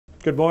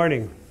Good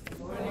morning. Good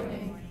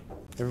morning.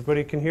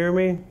 Everybody can hear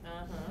me?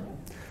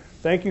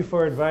 Thank you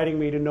for inviting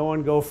me to Know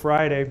and Go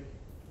Friday.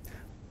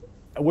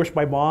 I wish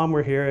my mom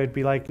were here. I'd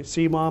be like,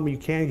 see, Mom, you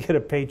can't get a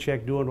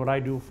paycheck doing what I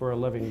do for a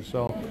living,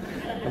 so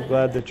I'm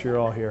glad that you're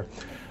all here.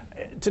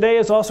 Today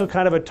is also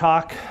kind of a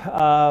talk.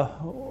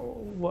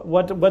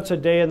 What's a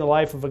day in the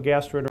life of a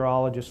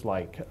gastroenterologist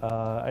like?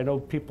 I know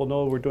people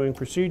know we're doing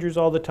procedures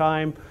all the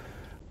time.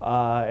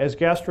 As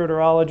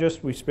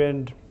gastroenterologists, we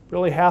spend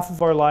really half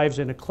of our lives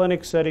in a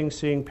clinic setting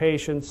seeing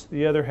patients.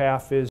 The other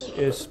half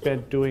is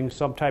spent doing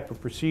some type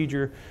of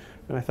procedure.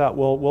 And I thought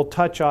we'll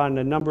touch on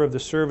a number of the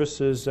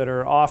services that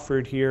are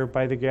offered here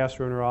by the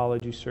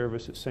gastroenterology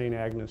service at St.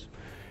 Agnes.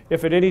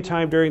 If at any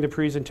time during the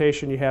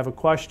presentation you have a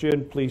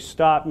question, please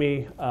stop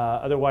me.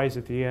 Otherwise,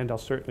 at the end, I'll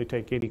certainly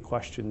take any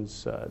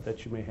questions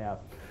that you may have.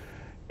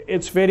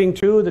 It's fitting,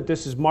 too, that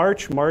this is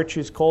March. March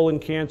is Colon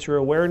Cancer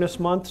Awareness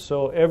Month,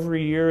 so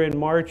every year in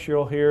March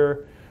you'll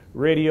hear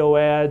radio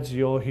ads,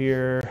 you'll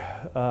hear,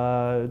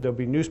 there'll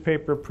be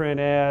newspaper print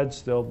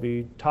ads, there'll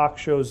be talk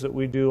shows that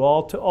we do,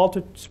 all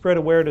to spread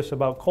awareness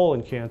about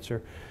colon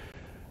cancer.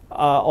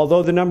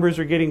 Although the numbers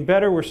are getting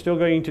better, we're still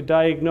going to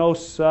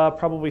diagnose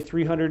probably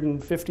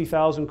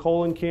 350,000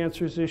 colon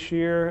cancers this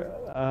year.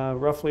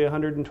 Roughly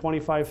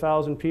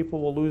 125,000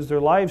 people will lose their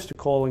lives to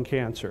colon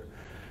cancer.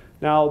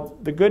 Now,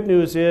 the good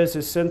news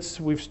is since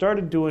we've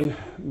started doing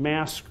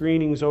mass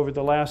screenings over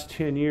the last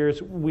 10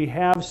 years, we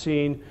have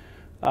seen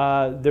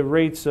the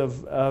rates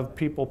of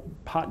people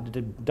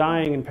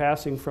dying and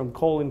passing from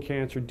colon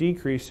cancer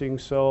decreasing.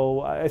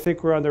 So I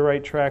think we're on the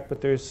right track,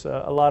 but there's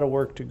a lot of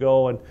work to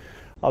go, and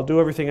I'll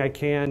do everything I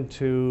can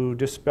to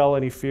dispel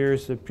any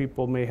fears that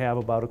people may have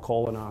about a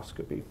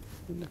colonoscopy.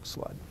 Next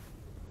slide.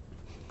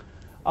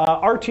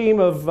 Our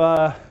team of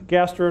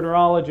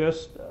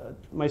gastroenterologists,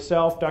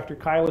 myself, Dr.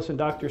 Kylis, and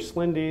Dr.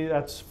 Slindy,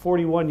 that's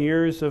 41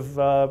 years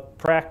of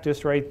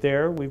practice right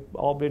there. We've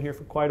all been here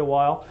for quite a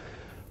while.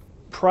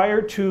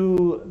 Prior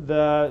to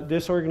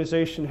this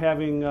organization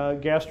having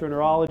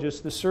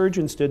gastroenterologists, the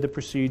surgeons did the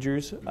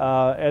procedures,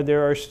 and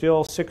there are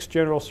still 6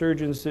 general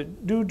surgeons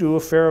that do a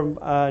fair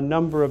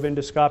number of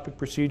endoscopic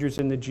procedures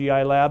in the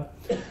GI lab.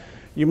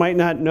 You might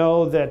not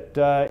know that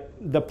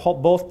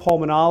both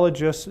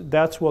pulmonologists,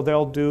 that's where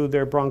they'll do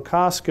their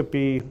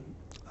bronchoscopy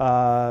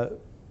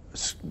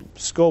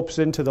scopes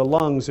into the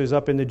lungs, is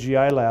up in the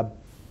GI lab.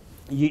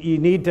 You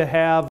need to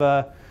have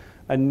a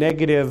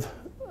negative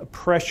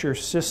pressure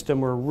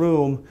system or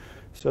room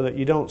so that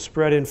you don't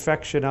spread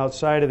infection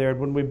outside of there.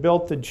 When we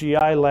built the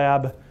GI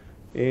lab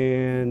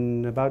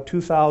in about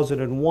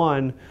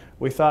 2001,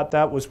 we thought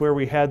that was where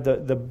we had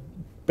the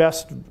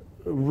best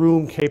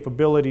room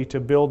capability to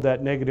build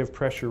that negative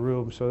pressure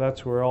room. So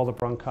that's where all the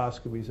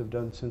bronchoscopies have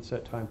done since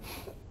that time.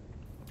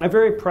 I'm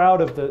very proud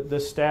of the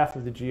staff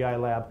of the GI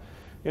lab.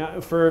 You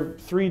know, for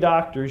 3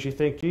 doctors, you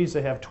think, geez,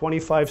 they have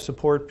 25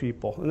 support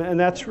people. And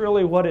that's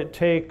really what it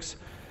takes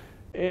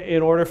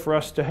in order for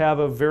us to have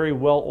a very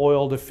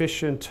well-oiled,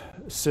 efficient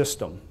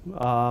system.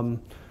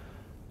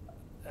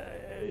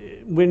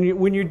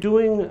 When you're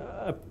doing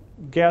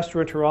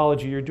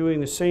gastroenterology, you're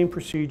doing the same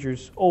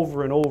procedures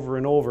over and over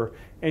and over,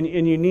 and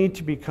you need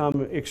to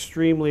become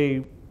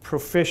extremely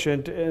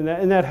proficient,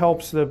 and that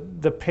helps the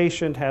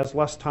patient has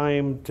less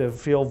time to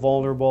feel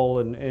vulnerable,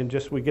 and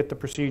just we get the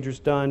procedures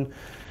done.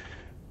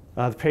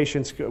 The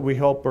patients, we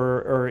hope,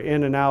 are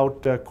in and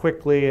out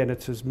quickly, and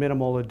it's as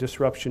minimal a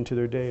disruption to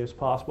their day as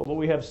possible. But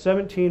we have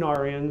 17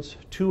 RNs,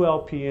 2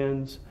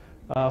 LPNs,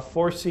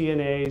 4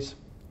 CNAs,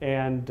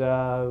 and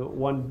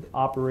 1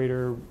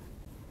 operator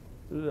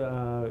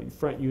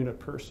front unit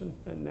person.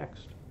 And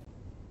next.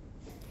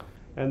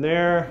 And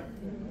there,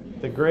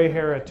 the gray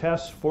hair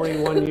attests,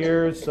 41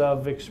 years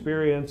of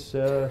experience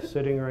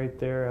sitting right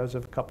there as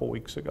of a couple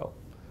weeks ago.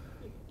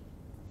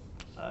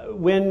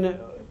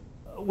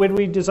 When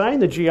we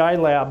designed the GI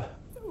lab,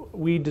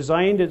 we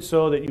designed it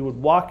so that you would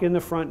walk in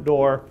the front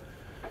door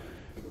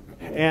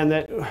and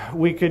that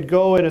we could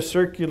go in a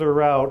circular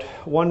route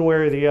one way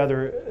or the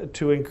other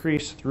to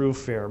increase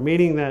throughfare,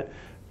 meaning that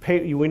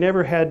we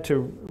never had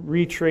to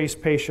retrace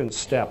patients'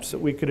 steps, that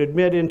we could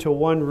admit into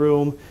one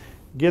room,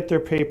 get their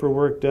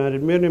paperwork done,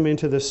 admit them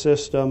into the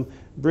system,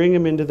 bring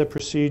them into the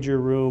procedure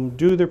room,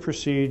 do the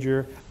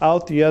procedure,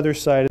 out the other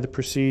side of the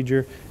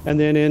procedure, and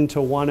then into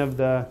one of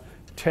the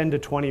 10 to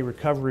 20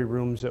 recovery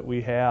rooms that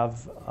we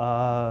have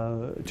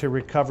to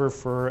recover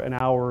for an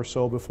hour or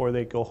so before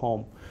they go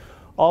home.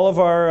 All of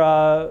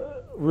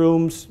our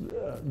rooms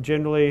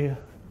generally,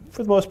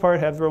 for the most part,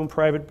 have their own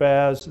private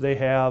baths. They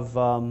have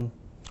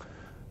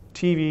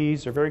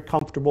TVs. They're very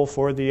comfortable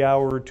for the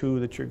hour or 2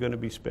 that you're going to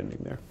be spending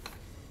there.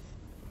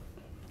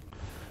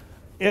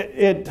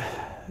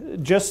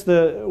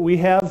 We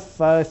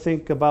have, I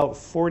think, about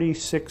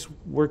 46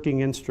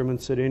 working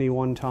instruments at any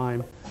one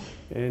time.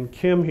 And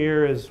Kim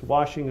here is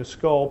washing a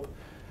scope.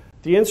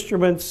 The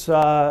instruments,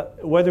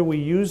 whether we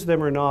use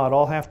them or not,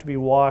 all have to be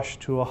washed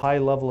to a high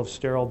level of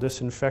sterile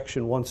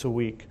disinfection once a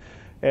week.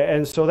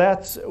 And so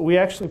we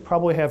actually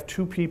probably have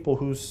 2 people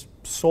whose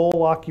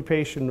sole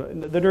occupation,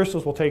 the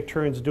nurses will take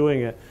turns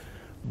doing it,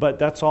 But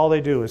that's all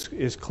they do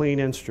is clean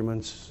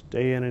instruments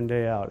day in and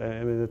day out.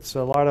 I mean, it's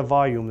a lot of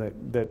volume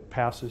that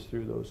passes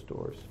through those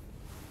doors.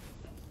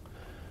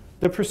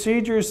 The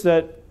procedures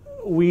that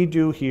we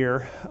do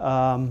here,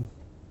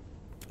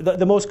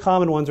 the most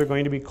common ones are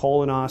going to be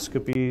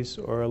colonoscopies,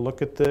 or a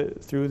look at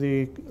through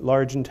the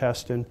large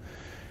intestine.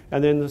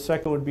 And then the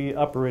second would be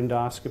upper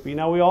endoscopy.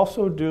 Now, we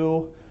also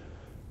do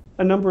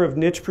a number of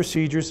niche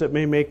procedures that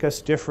may make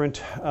us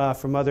different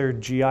from other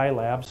GI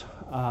labs.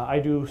 I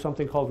do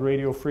something called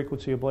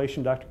radiofrequency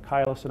ablation, Dr.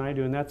 Kylis and I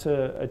do, and that's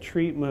a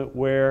treatment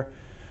where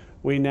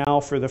we now,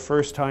 for the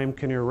first time,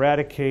 can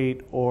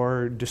eradicate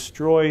or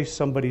destroy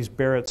somebody's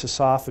Barrett's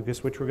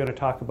esophagus, which we're going to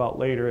talk about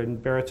later.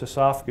 And Barrett's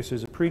esophagus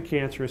is a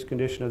precancerous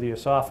condition of the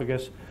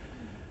esophagus.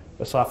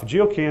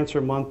 Esophageal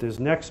cancer month is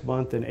next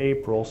month in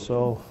April,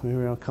 so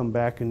maybe I'll come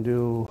back and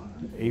do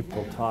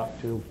April talk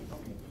too.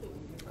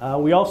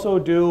 We also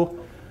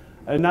do,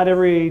 not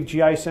every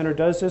GI center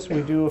does this,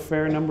 we do a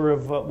fair number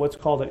of what's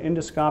called an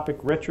endoscopic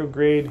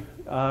retrograde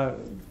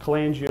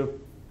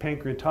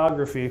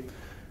cholangiopancreatography,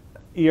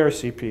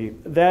 ERCP.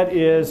 That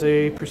is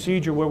a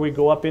procedure where we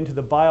go up into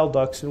the bile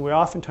ducts, and we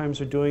oftentimes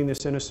are doing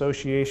this in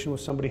association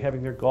with somebody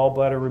having their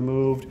gallbladder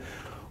removed,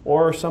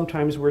 or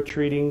sometimes we're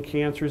treating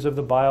cancers of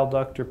the bile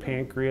duct or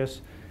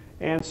pancreas.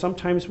 And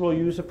sometimes we'll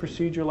use a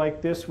procedure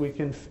like this. We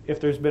can, if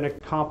there's been a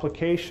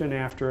complication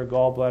after a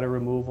gallbladder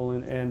removal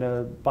and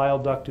a bile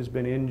duct has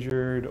been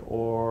injured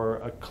or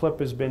a clip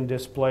has been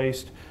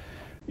displaced,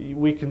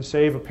 we can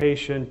save a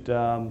patient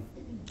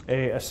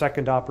a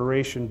second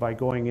operation by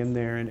going in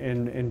there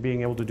and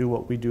being able to do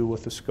what we do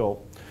with the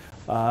scope.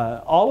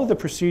 All of the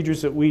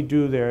procedures that we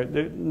do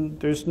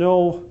there's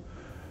no,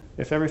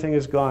 if everything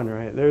is gone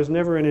right, there's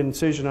never an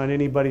incision on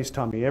anybody's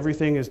tummy.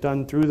 Everything is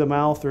done through the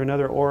mouth or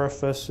another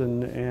orifice,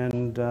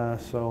 and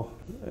so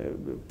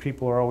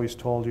people are always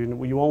told you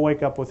won't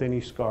wake up with any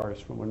scars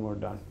from when we're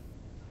done.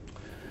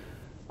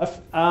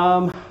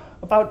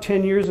 About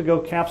 10 years ago,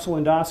 capsule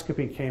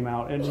endoscopy came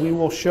out, and we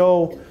will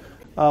show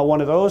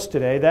one of those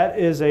today. That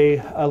is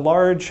a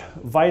large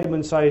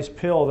vitamin-sized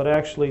pill that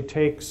actually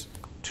takes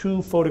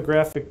 2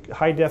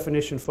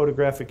 high-definition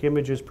photographic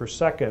images per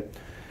second.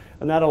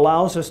 And that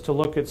allows us to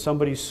look at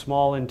somebody's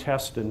small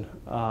intestine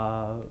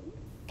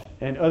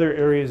and other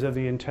areas of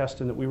the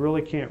intestine that we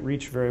really can't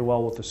reach very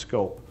well with the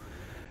scope.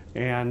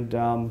 And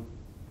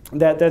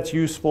that's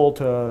useful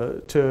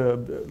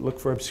to look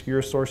for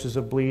obscure sources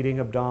of bleeding,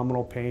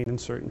 abdominal pain, and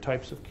certain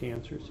types of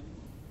cancers.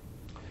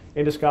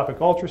 Endoscopic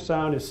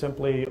ultrasound is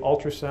simply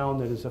ultrasound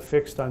that is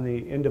affixed on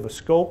the end of a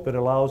scope. It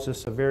allows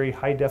us a very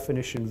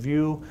high-definition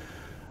view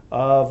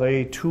of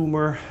a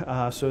tumor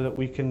so that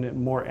we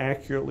can more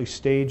accurately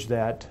stage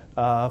that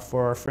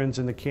for our friends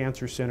in the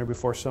cancer center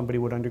before somebody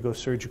would undergo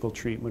surgical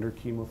treatment or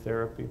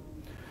chemotherapy.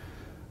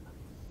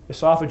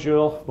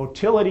 Esophageal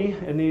motility,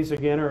 and these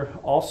again are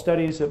all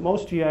studies that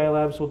most GI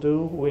labs will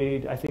do.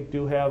 We, I think,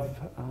 do have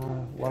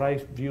what I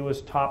view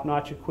as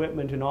top-notch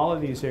equipment in all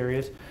of these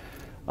areas.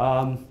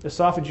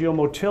 Esophageal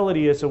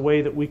motility is a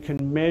way that we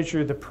can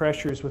measure the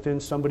pressures within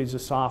somebody's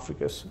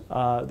esophagus.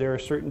 There are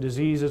certain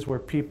diseases where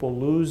people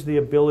lose the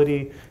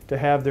ability to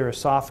have their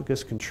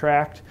esophagus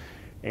contract,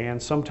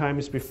 and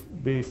sometimes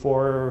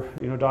before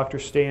Dr.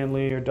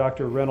 Stanley or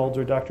Dr. Reynolds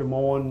or Dr.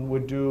 Moen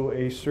would do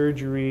a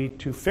surgery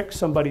to fix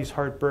somebody's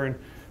heartburn,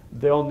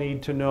 they'll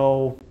need to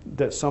know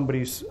that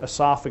somebody's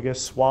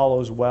esophagus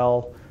swallows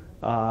well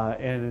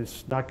and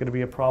it's not going to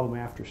be a problem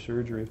after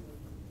surgery.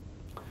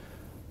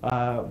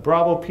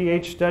 Bravo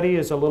pH study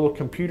is a little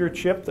computer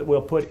chip that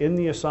we'll put in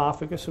the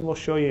esophagus, and we'll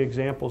show you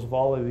examples of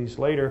all of these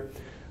later,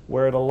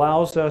 where it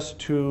allows us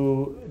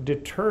to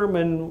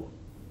determine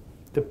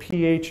the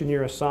pH in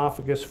your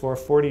esophagus for a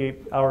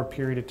 48-hour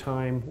period of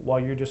time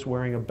while you're just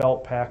wearing a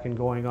belt pack and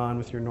going on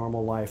with your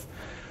normal life.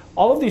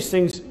 All of these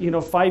things,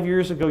 5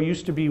 years ago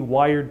used to be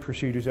wired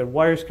procedures. You had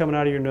wires coming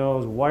out of your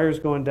nose, wires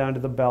going down to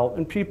the belt,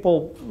 and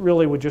people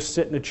really would just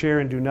sit in a chair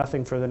and do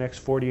nothing for the next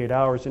 48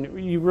 hours,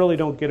 and you really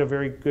don't get a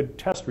very good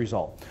test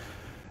result.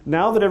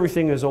 Now that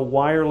everything is a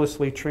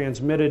wirelessly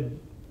transmitted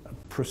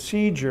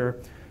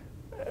procedure,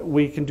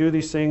 we can do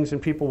these things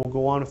and people will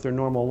go on with their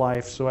normal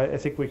life, so I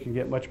think we can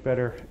get much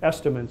better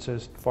estimates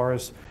as far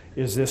as,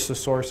 is this the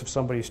source of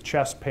somebody's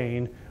chest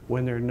pain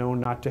when they're known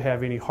not to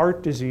have any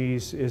heart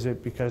disease? Is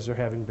it because they're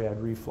having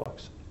bad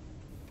reflux?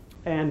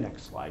 And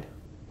next slide.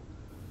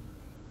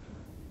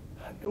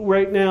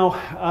 Right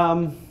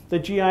now, the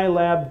GI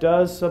lab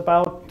does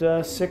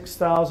about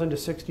 6,000 to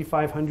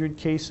 6,500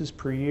 cases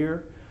per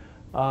year.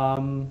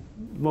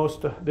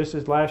 This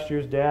is last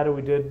year's data.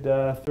 We did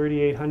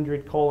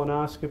 3,800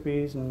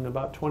 colonoscopies and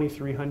about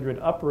 2,300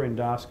 upper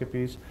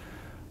endoscopies.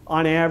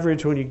 On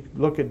average, when you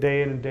look at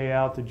day in and day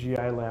out, the GI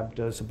lab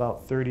does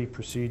about 30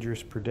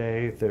 procedures per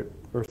day,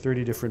 or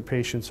 30 different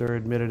patients are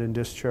admitted and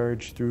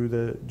discharged through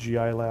the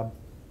GI lab.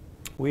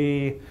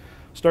 We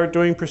start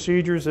doing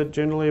procedures at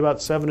generally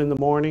about 7 in the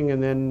morning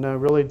and then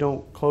really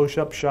don't close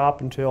up shop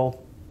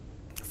until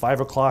 5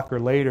 o'clock or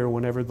later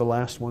whenever the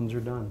last ones are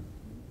done.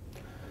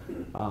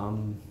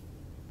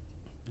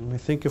 I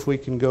think if we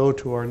can go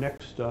to our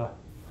next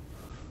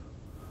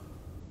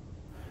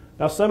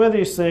Now some of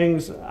these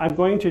things, I'm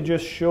going to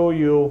just show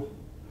you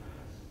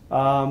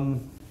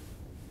some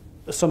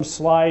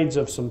slides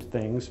of some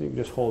things. You can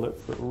just hold it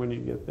for when you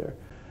get there.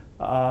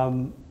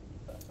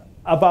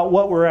 About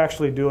what we're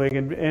actually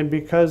doing. And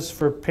because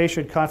for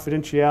patient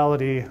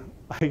confidentiality,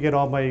 I get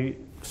all my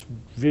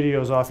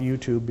videos off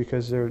YouTube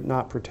because they're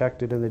not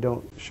protected and they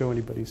don't show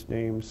anybody's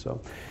names.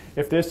 So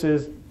if this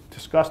is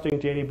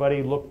disgusting to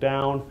anybody, look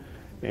down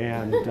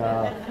and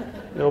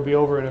it'll be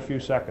over in a few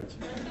seconds.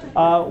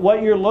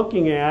 What you're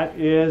looking at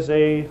is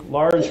a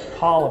large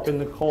polyp in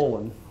the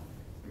colon.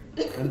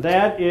 And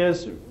that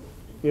is,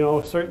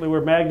 certainly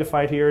we're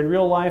magnified here. In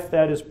real life,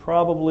 that is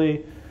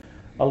probably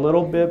a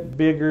little bit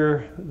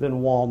bigger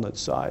than walnut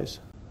size,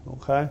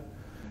 okay?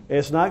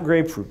 It's not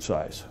grapefruit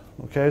size,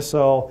 okay?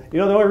 So, the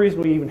only reason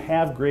we even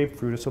have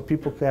grapefruit is so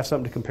people can have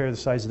something to compare the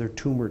size of their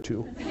tumor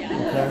to,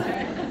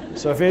 okay?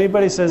 So if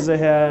anybody says they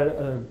had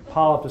a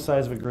polyp the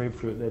size of a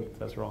grapefruit,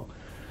 that's wrong.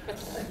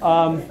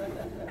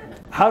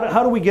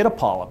 How do we get a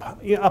polyp?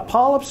 A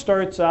polyp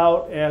starts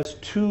out as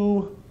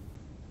two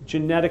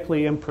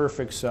genetically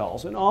imperfect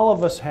cells, and all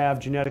of us have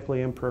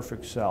genetically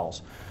imperfect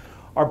cells.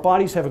 Our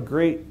bodies have a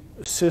great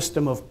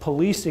system of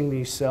policing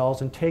these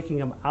cells and taking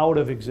them out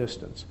of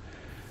existence.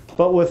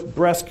 But with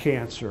breast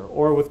cancer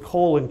or with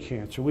colon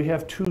cancer, we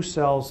have two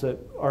cells that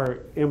are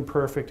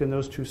imperfect, and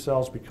those two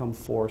cells become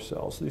 4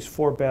 cells. These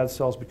 4 bad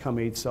cells become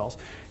 8 cells.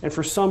 And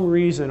for some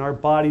reason, our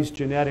body's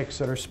genetics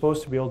that are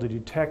supposed to be able to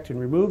detect and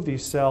remove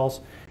these cells,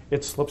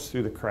 it slips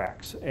through the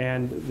cracks.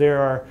 And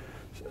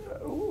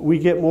we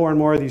get more and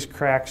more of these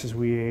cracks as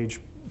we age,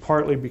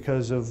 partly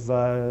because of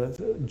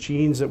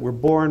genes that we're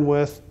born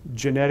with,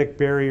 genetic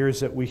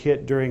barriers that we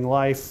hit during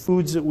life,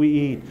 foods that we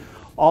eat.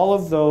 All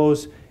of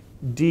those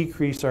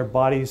decrease our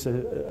body's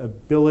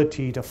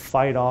ability to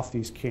fight off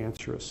these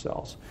cancerous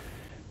cells.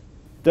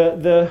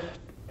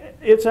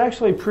 It's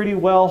actually pretty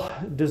well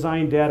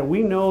designed data.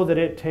 We know that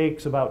it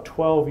takes about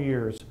 12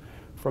 years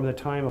from the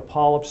time a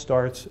polyp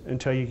starts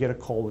until you get a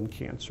colon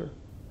cancer.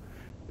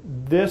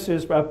 This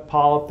is a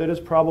polyp that is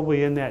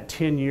probably in that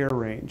 10-year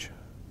range.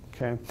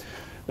 Okay.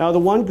 Now the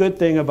one good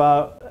thing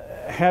about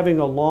having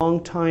a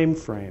long time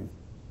frame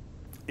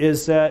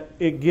is that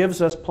it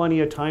gives us plenty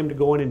of time to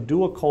go in and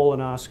do a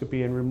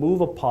colonoscopy and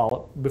remove a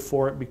polyp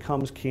before it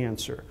becomes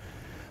cancer.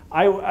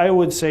 I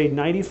would say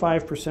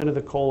 95% of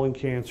the colon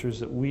cancers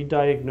that we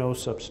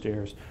diagnose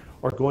upstairs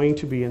are going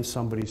to be in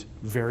somebody's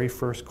very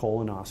first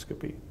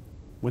colonoscopy.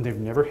 When they've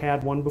never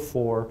had one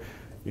before,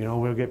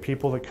 we'll get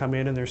people that come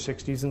in their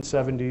 60s and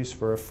 70s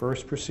for a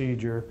first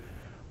procedure,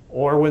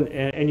 or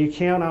and you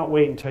cannot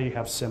wait until you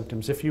have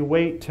symptoms. If you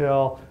wait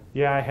till,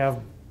 I have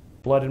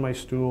blood in my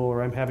stool,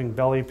 or I'm having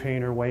belly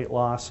pain or weight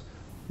loss,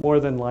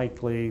 more than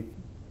likely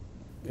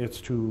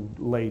it's too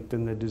late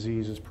and the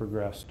disease has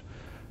progressed.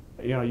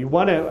 You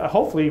want to,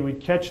 hopefully we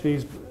catch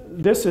these.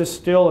 This is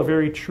still a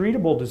very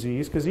treatable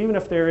disease, because even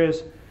if there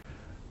is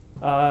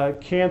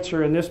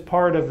cancer in this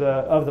part of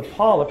the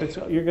polyp,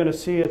 you're going to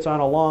see it's on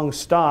a long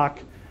stalk,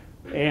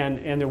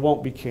 and there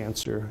won't be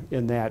cancer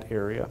in that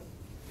area.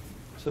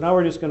 So now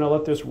we're just going to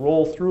let this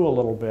roll through a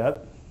little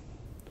bit.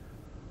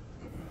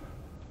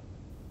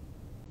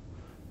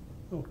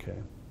 Okay.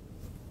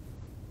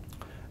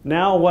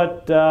 Now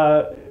what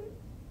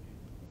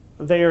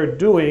they are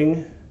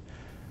doing,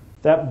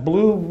 that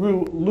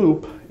blue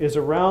loop is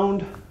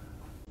around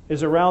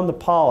the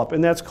polyp,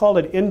 and that's called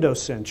an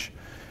endocinch.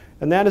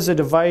 And that is a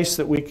device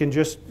that we can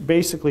just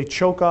basically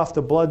choke off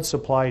the blood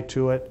supply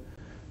to it,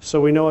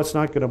 so we know it's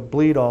not going to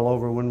bleed all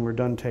over when we're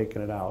done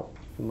taking it out.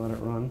 And let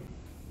it run.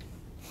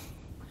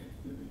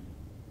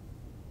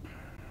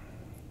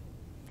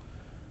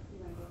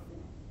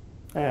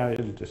 Yeah,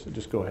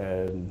 just go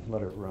ahead and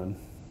let it run.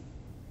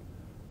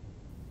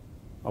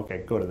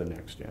 Okay, go to the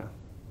next, yeah.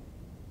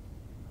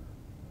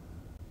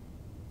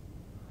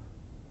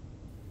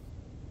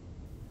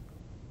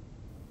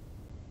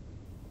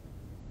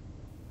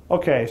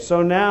 Okay,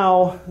 so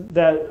now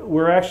that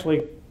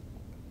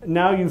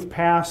now you've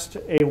passed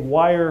a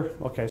wire.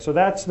 Okay, so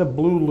that's the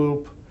blue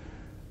loop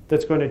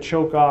that's going to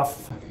choke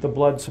off the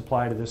blood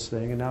supply to this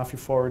thing. And now if you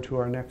forward to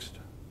our next.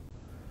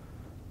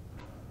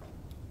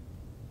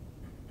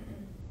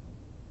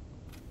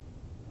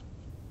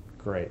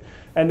 Great.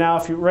 And now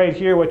if you right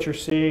here, what you're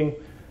seeing,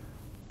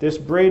 this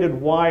braided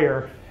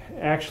wire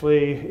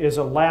actually is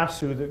a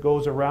lasso that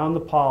goes around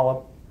the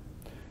polyp,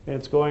 and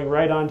it's going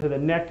right onto the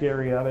neck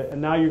area of it. And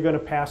now you're going to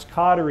pass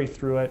cautery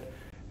through it,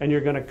 and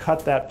you're going to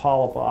cut that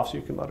polyp off so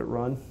you can let it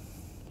run.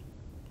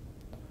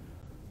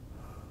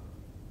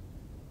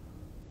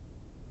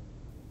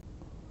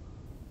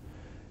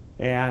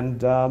 And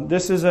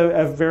this is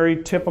a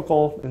very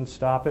typical, and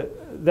stop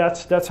it,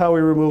 that's how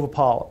we remove a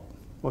polyp.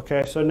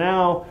 Okay, so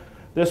now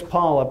this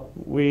polyp,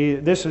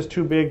 this is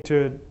too big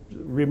to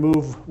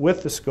remove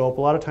with the scope.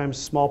 A lot of times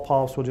small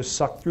polyps will just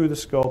suck through the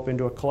scope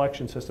into a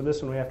collection system.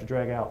 This one we have to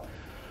drag out.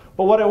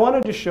 But what I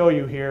wanted to show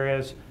you here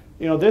is,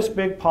 this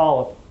big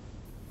polyp,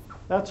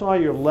 that's all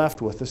you're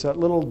left with, is that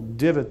little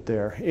divot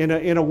there.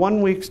 In a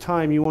 1 week's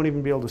time, you won't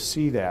even be able to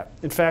see that.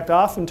 In fact,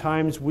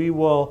 oftentimes we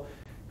will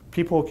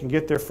people can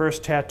get their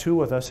first tattoo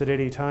with us at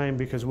any time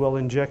because we'll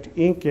inject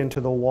ink into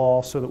the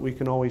wall so that we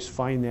can always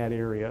find that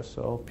area.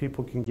 So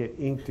people can get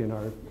inked in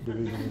our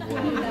division as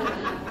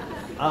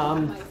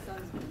well.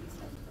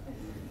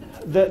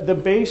 The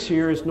base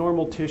here is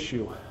normal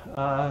tissue.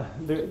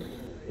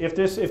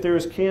 If there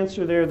was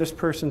cancer there, this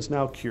person's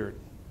now cured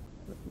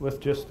with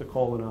just the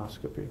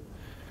colonoscopy.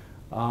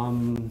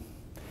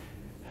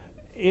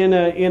 In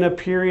a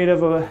period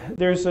of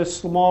there's a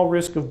small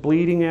risk of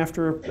bleeding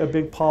after a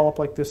big polyp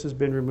like this has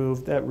been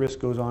removed. That risk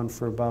goes on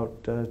for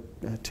about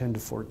 10 to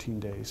 14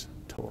 days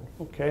total.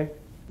 Okay.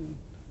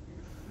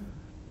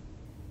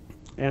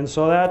 And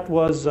so that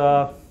was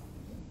a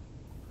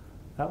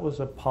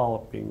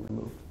polyp being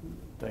removed.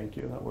 Thank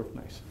you. That worked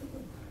nice.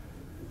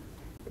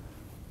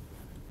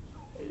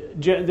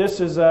 This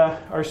is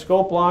our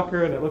scope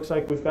locker, and it looks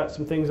like we've got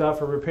some things out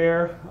for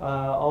repair.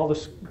 All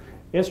the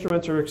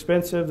instruments are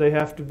expensive. They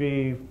have to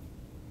be.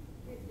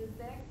 Does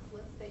that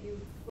clip that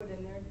you put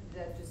in there, does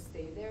that just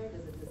stay there?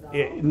 Does it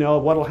dissolve? No,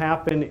 what'll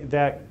happen,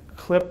 that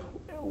clip,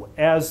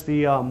 as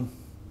the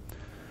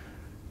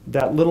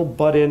that little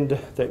butt end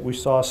that we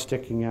saw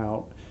sticking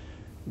out,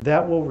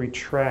 that will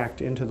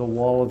retract into the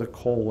wall of the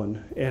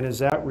colon. And as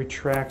that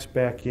retracts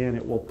back in,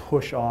 it will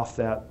push off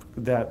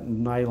that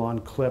nylon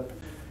clip,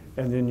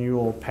 and then you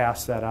will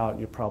pass that out and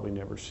you'll probably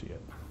never see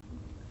it.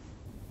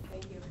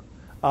 Thank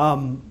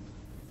you.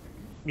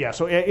 Yeah,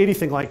 so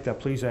anything like that,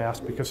 please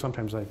ask, because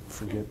sometimes I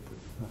forget.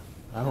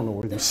 I don't know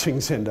where these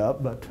things end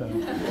up, but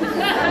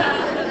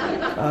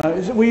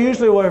we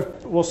usually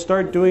will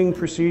start doing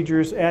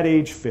procedures at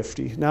age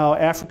 50. Now,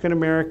 African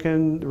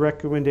American, the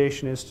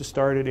recommendation is to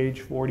start at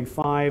age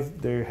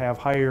 45. They have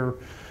higher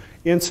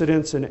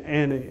incidence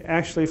and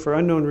actually, for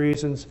unknown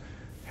reasons,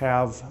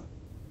 have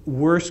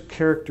worse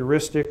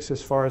characteristics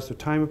as far as the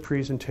time of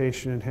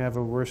presentation and have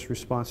a worse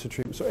response to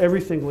treatment. So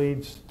everything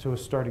leads to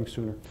us starting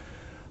sooner.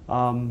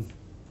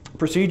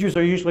 Procedures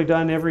are usually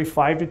done every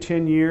 5 to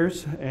 10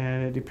 years,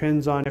 and it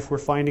depends on if we're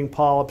finding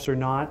polyps or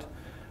not.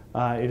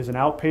 It is an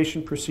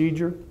outpatient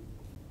procedure.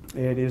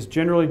 It is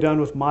generally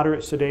done with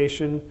moderate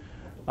sedation,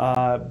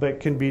 but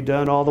can be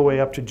done all the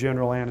way up to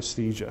general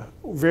anesthesia.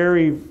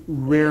 Very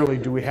rarely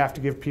do we have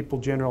to give people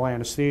general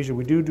anesthesia.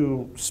 We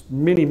do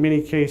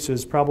many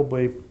cases,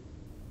 probably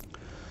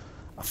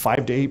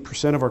 5 to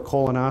 8% of our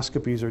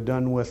colonoscopies are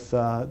done with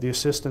the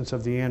assistance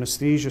of the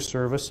anesthesia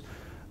service,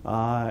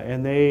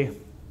 and they,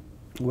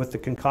 with the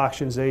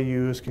concoctions they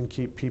use, can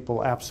keep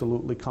people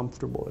absolutely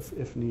comfortable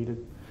if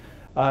needed.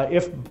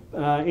 If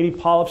any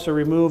polyps are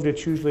removed,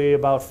 it's usually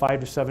about 5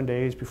 to 7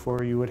 days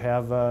before you would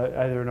have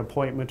either an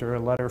appointment or a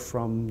letter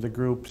from the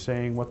group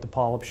saying what the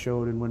polyp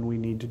showed and when we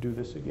need to do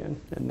this again.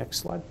 And next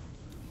slide.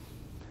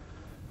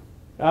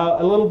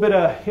 A little bit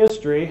of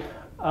history.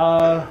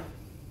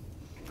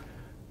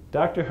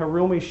 Dr.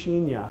 Hiromi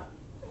Shinya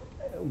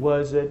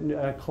was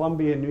at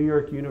Columbia, New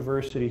York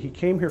University. He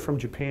came here from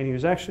Japan. He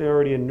was actually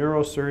already a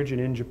neurosurgeon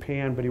in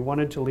Japan, but he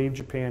wanted to leave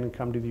Japan and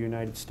come to the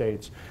United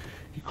States.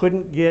 He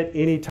couldn't get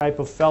any type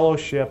of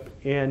fellowship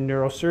in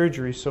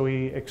neurosurgery, so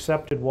he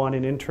accepted one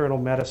in internal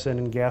medicine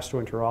and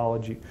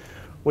gastroenterology.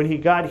 When he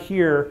got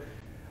here,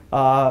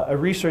 a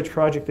research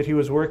project that he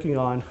was working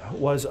on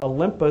was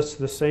Olympus,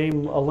 the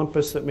same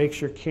Olympus that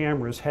makes your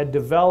cameras, had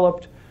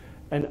developed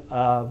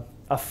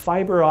a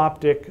fiber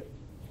optic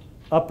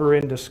upper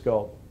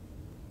endoscope.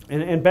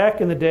 And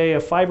back in the day, a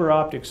fiber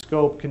optic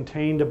scope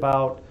contained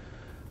about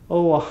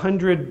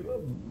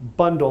 100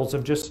 bundles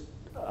of just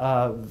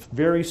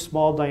very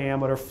small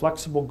diameter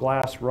flexible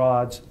glass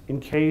rods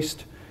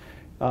encased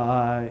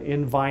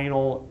in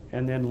vinyl,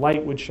 and then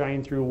light would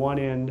shine through one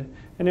end.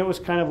 And it was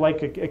kind of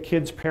like a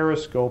kid's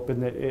periscope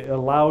in that it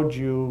allowed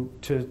you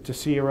to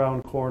see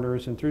around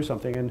corners and through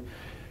something. And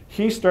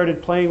he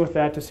started playing with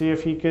that to see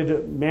if he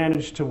could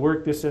manage to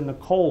work this in the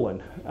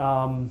colon.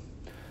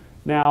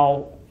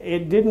 Now,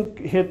 it didn't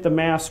hit the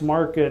mass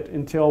market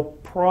until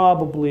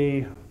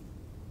probably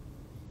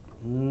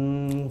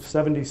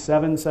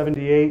 77,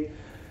 78.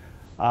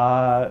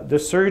 The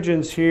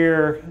surgeons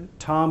here,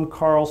 Tom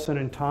Carlson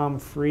and Tom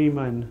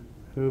Freeman,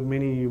 who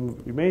many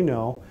of you may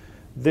know,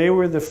 they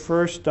were the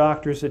first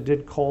doctors that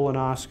did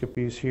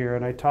colonoscopies here.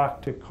 And I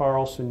talked to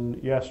Carlson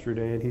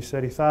yesterday, and he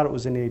said he thought it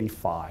was in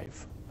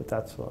 '85. But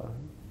that's,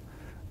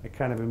 I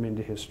kind of am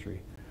into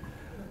history.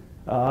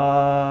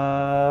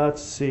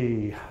 Let's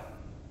see.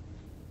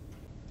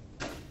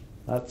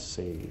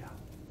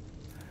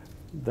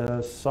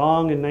 The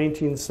song in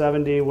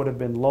 1970 would have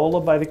been Lola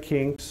by the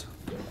Kinks.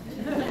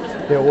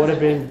 It would have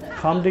been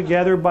Come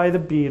Together by the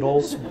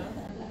Beatles.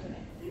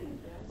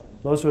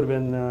 Those would have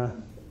been,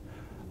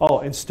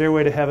 and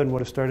Stairway to Heaven would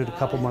have started a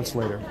couple months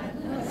later.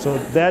 So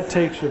that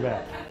takes you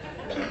back.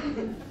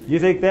 You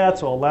think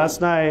that's old?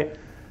 Last night,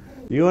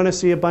 you want to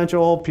see a bunch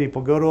of old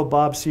people, go to a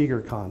Bob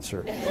Seger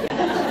concert.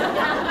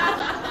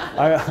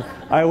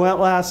 I went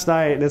last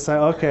night, and it's like,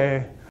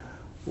 okay,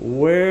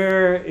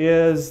 where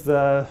is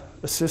the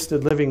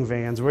assisted living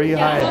vans? Where are you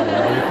hiding?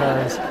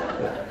 Because,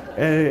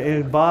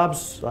 and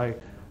Bob's like,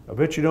 I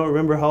bet you don't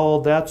remember how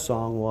old that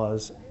song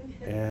was.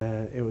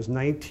 And it was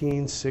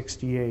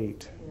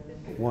 1968.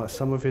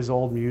 some of his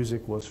old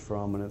music was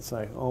from, and it's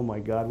like, oh my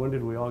God, when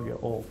did we all get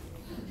old?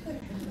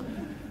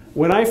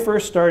 When I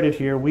first started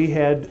here, we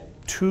had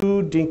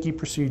 2 dinky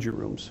procedure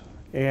rooms,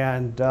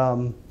 and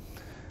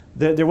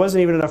there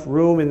wasn't even enough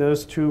room in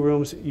those 2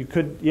 rooms. You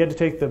had to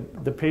take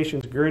the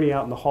patient's gurney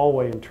out in the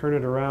hallway and turn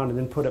it around and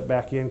then put it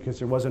back in because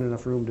there wasn't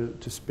enough room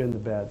to spin the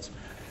beds.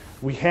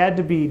 We had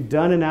to be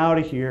done and out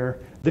of here.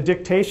 The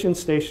dictation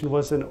station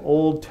was an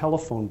old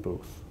telephone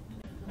booth.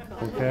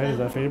 Okay,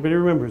 if anybody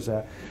remembers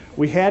that.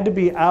 We had to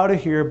be out of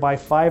here by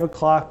 5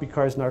 o'clock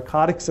because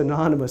Narcotics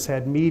Anonymous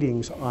had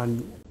meetings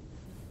on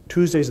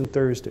Tuesdays and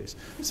Thursdays.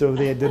 So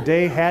the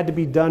day had to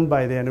be done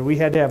by then, and we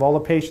had to have all the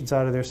patients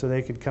out of there so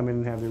they could come in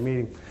and have their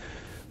meeting.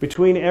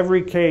 Between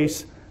every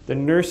case, the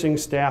nursing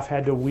staff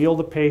had to wheel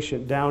the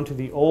patient down to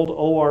the old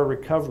OR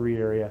recovery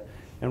area,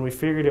 and we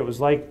figured it was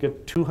like a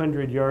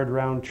 200-yard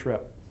round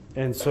trip.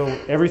 And so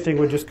everything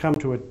would just come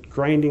to a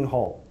grinding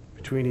halt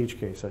between each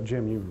case.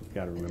 Jim, you've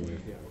got to remember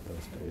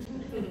those days.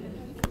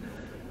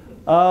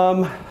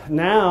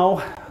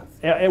 Now,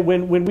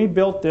 when we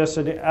built this,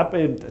 and up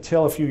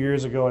until a few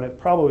years ago, and it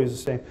probably is the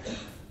same,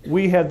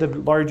 we had the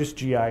largest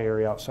GI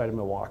area outside of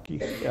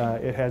Milwaukee.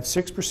 It had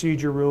 6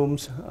 procedure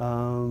rooms.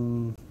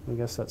 I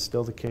guess that's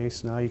still the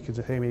case. Now you could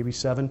say maybe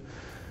 7.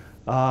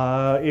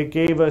 It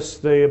gave us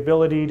the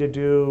ability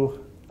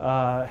to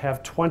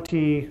have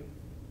 20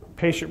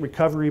 patient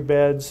recovery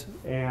beds,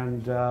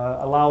 and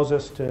allows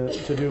us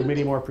to do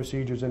many more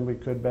procedures than we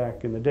could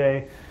back in the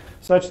day,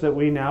 such that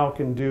we now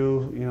can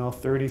do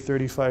 30,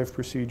 35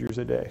 procedures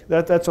a day.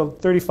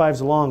 35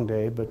 is a long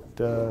day, but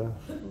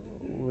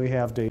we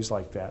have days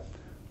like that.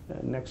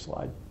 Next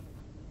slide.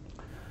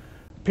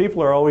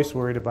 People are always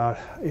worried about,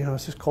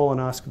 is this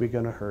colonoscopy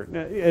going to hurt?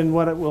 And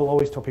what we'll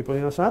always tell people,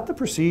 it's not the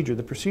procedure.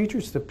 The procedure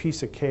is the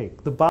piece of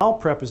cake. The bowel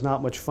prep is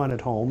not much fun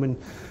at home, and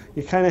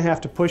you kind of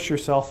have to push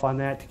yourself on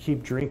that to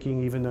keep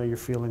drinking, even though you're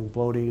feeling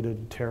bloated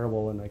and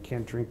terrible, and I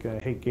can't drink, I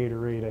hate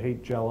Gatorade, I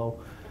hate Jell-O.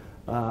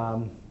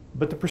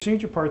 But the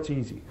procedure part's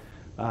easy.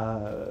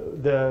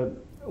 We're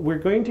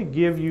going to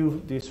give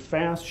you these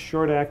fast,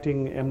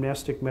 short-acting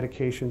amnestic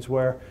medications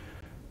where,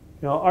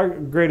 our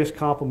greatest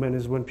compliment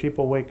is when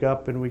people wake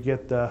up and we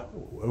get are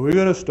we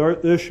going to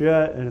start this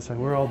yet? And it's like,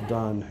 we're all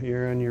done.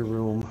 You're in your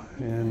room.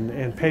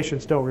 And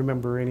patients don't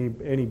remember any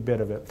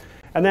bit of it.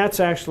 And that's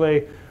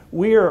actually,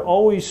 we are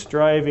always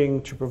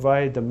striving to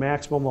provide the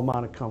maximum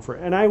amount of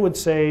comfort. And I would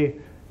say,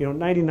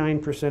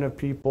 99% of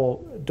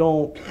people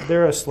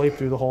they're asleep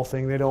through the whole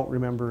thing. They don't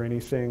remember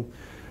anything.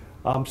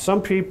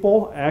 Some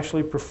people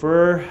actually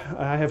prefer,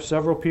 I have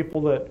several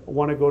people that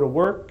want to go to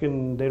work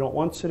and they don't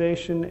want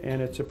sedation,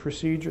 and it's a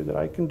procedure that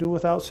I can do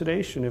without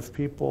sedation if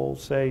people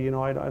say,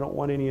 I don't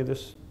want any of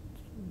this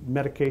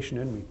medication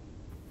in me.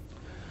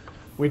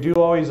 We do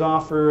always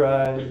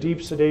offer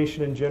deep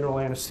sedation and general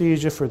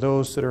anesthesia for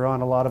those that are on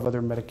a lot of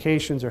other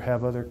medications or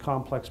have other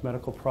complex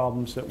medical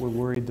problems that we're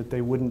worried that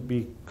they wouldn't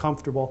be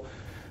comfortable.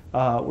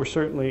 We're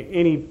certainly,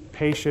 any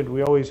patient,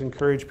 we always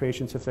encourage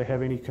patients if they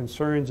have any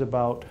concerns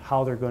about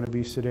how they're going to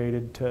be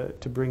sedated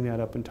to bring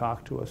that up and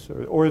talk to us,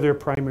 or their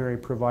primary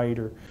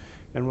provider,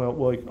 and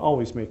we'll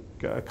always make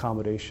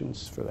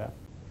accommodations for that.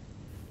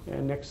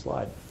 And next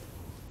slide.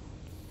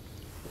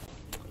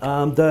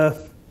 One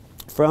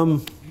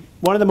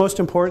of the most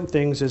important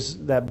things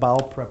is that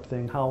bowel prep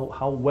thing.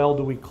 How well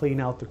do we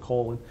clean out the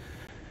colon?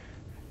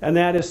 And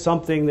that is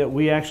something that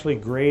we actually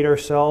grade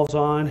ourselves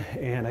on,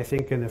 and I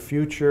think in the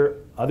future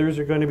others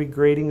are going to be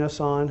grading us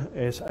on,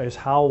 is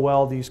how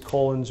well these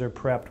colons are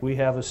prepped. We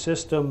have a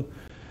system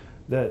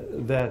that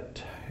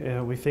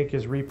we think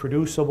is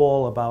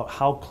reproducible about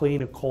how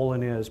clean a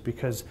colon is,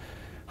 because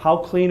how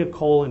clean a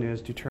colon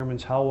is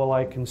determines how well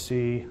I can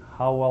see,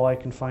 how well I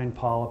can find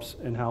polyps,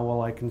 and how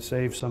well I can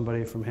save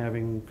somebody from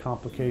having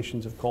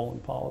complications of colon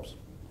polyps.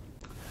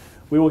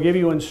 We will give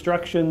you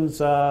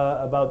instructions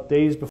about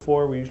days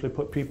before. We usually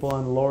put people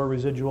on a lower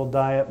residual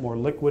diet, more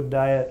liquid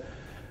diet.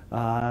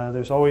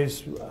 There's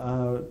always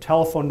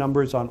telephone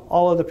numbers on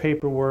all of the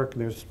paperwork.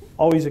 There's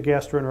always a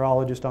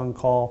gastroenterologist on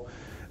call.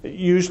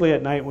 Usually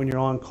at night when you're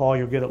on call,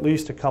 you'll get at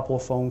least a couple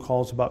of phone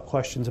calls about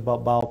questions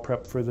about bowel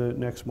prep for the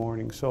next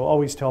morning. So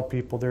always tell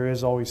people there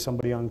is always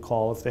somebody on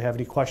call if they have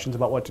any questions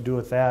about what to do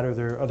with that or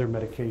their other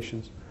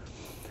medications.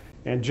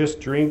 And just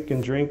drink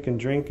and drink and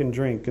drink and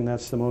drink, and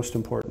that's the most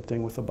important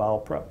thing with the bowel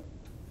prep.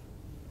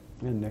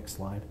 And next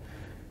slide.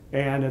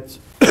 And it's,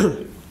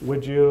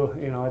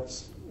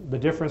 it's the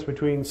difference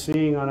between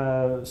seeing on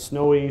a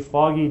snowy,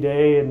 foggy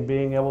day and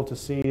being able to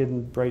see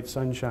in bright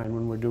sunshine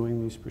when we're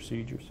doing these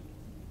procedures.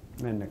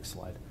 And next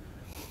slide.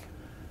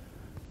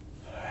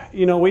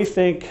 We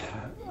think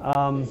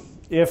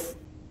if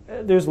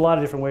there's a lot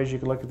of different ways you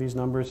could look at these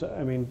numbers.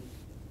 I mean,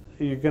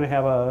 you're going to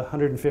have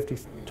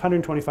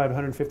 125 to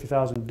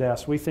 150,000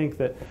 deaths. We think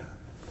that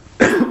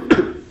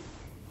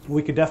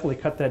we could definitely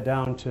cut that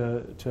down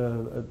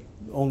to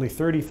only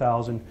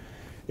 30,000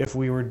 if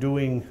we were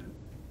doing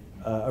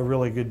a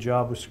really good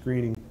job with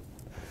screening.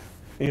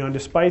 And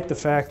despite the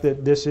fact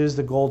that this is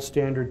the gold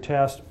standard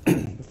test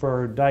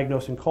for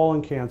diagnosing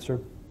colon cancer,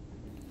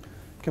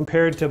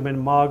 compared to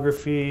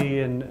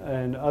mammography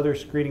and other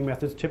screening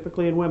methods,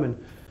 typically in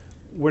women,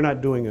 we're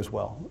not doing as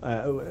well.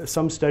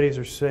 Some studies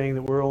are saying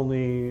that we're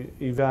only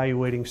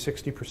evaluating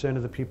 60%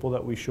 of the people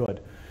that we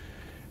should.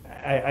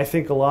 I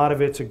think a lot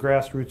of it's a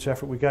grassroots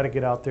effort. We got to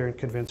get out there and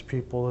convince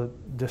people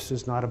that this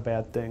is not a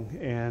bad thing.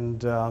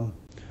 And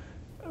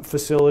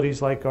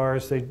facilities like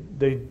ours,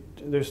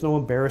 there's no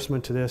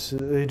embarrassment to this.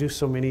 They do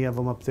so many of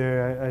them up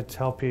there. I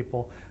tell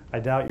people, I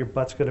doubt your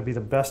butt's going to be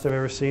the best I've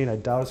ever seen. I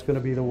doubt it's going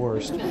to be the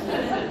worst.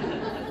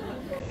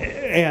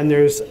 And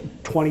there's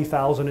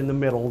 20,000 in the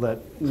middle that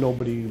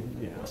nobody,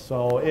 yeah.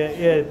 So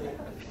it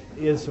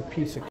is a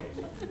piece of cake.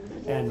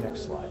 And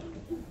next slide.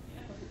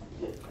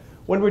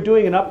 When we're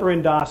doing an upper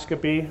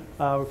endoscopy,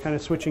 we're kind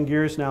of switching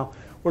gears now.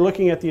 We're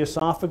looking at the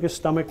esophagus,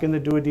 stomach, and the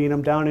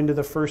duodenum down into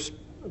the first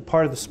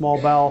part of the small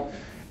bowel.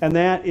 And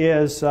that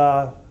is,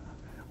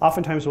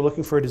 oftentimes we're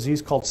looking for a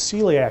disease called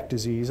celiac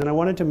disease. And I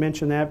wanted to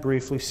mention that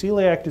briefly.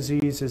 Celiac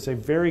disease is a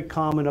very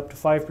common, up to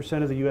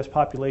 5% of the US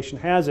population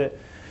has it.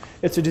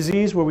 It's a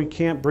disease where we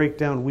can't break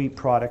down wheat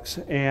products.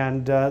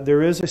 And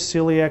there is a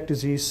celiac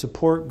disease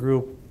support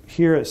group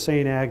here at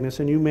St. Agnes,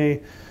 and you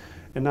may,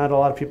 and not a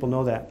lot of people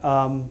know that.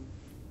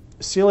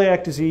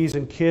 Celiac disease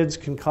in kids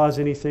can cause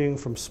anything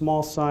from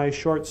small size,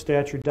 short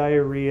stature,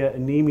 diarrhea,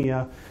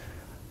 anemia,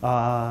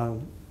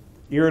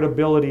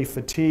 irritability,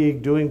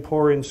 fatigue, doing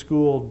poor in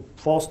school,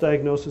 false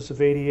diagnosis of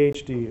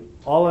ADHD.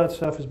 All that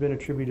stuff has been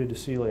attributed to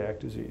celiac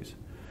disease.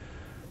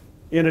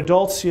 In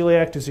adults,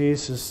 celiac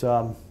disease is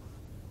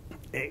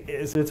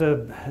it's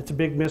a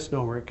big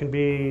misnomer. It can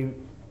be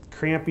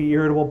crampy,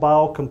 irritable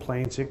bowel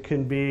complaints. It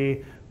can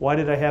be, why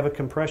did I have a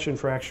compression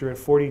fracture at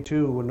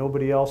 42 when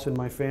nobody else in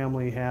my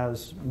family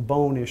has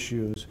bone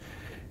issues?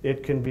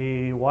 It can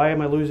be, why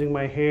am I losing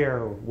my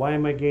hair? Why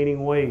am I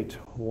gaining weight?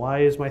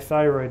 Why is my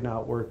thyroid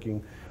not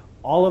working?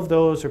 All of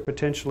those are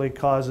potentially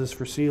causes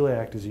for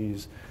celiac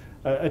disease.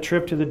 A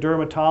trip to the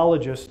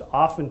dermatologist,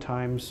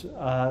 oftentimes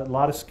a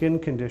lot of skin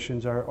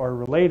conditions are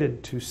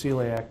related to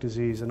celiac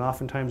disease, and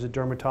oftentimes a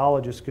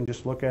dermatologist can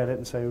just look at it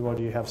and say, well,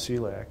 do you have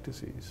celiac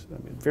disease? I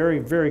mean, very,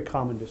 very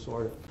common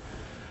disorder.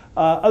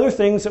 Other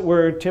things that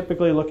we're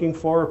typically looking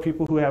for are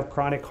people who have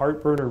chronic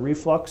heartburn or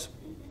reflux.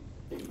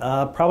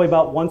 Probably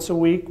about once a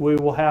week we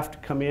will have to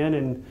come in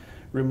and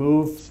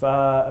remove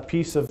a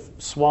piece of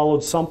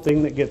swallowed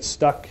something that gets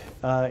stuck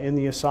in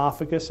the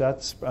esophagus.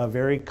 That's a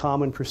very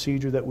common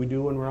procedure that we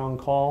do when we're on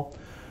call.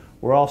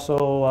 We're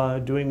also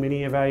doing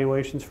many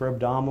evaluations for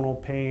abdominal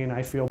pain.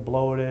 I feel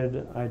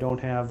bloated. I don't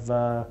have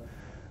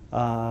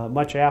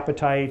much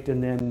appetite.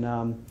 And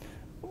then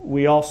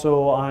we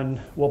also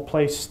will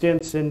place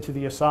stents into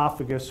the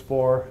esophagus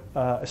for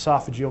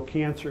esophageal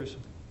cancers.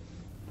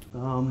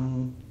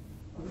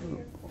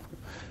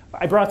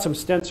 I brought some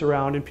stents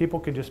around, and people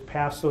could just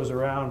pass those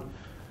around.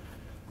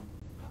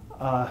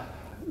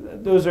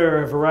 Those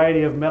are a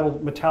variety of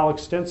metallic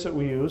stents that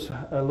we use,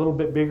 a little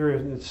bit bigger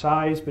in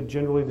size, but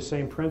generally the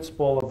same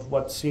principle of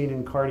what's seen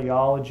in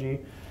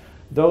cardiology.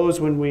 Those,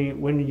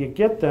 when you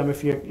get them,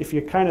 if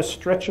you kind of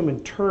stretch them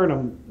and turn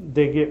them,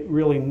 they get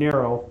really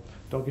narrow.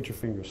 Don't get your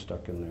fingers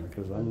stuck in there,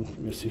 because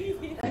you see.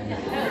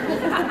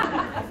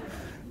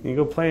 You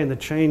go playing the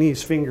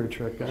Chinese finger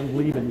trick. I'm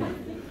leaving you.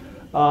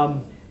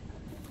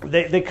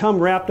 They come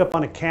wrapped up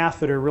on a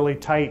catheter really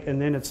tight,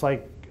 and then it's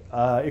like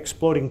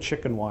exploding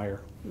chicken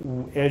wire.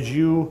 As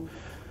you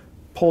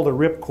pull the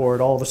ripcord,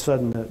 all of a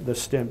sudden the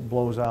stent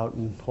blows out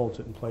and holds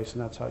it in place,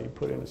 and that's how you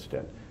put in a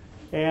stent.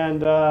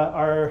 And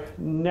our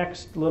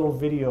next little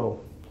video,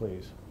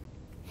 please.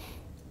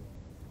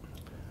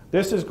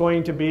 This is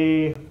going to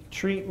be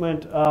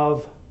treatment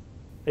of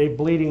a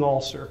bleeding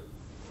ulcer.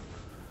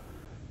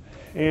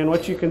 And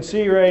what you can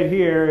see right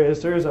here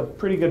is there's a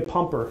pretty good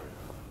pumper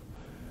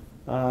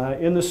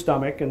in the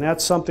stomach, and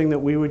that's something that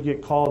we would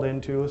get called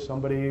into,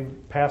 somebody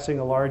passing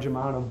a large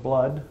amount of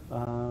blood.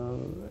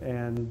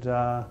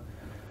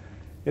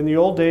 In the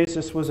old days,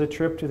 this was a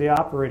trip to the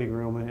operating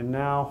room, and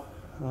now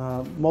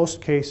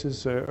most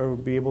cases are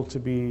be able to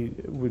be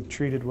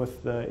treated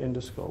with the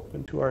endoscope.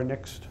 And to our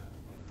next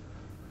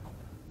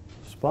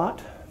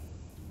spot.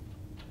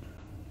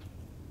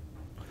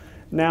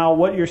 Now,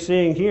 what you're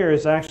seeing here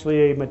is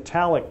actually a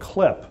metallic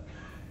clip,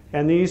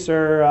 and these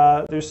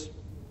are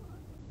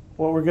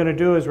what we're going to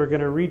do is we're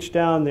going to reach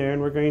down there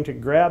and we're going to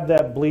grab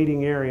that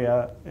bleeding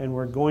area and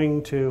we're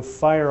going to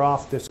fire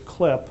off this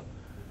clip.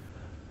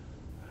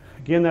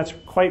 Again, that's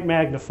quite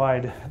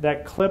magnified.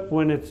 That clip,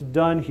 when it's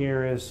done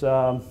here, is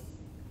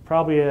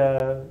probably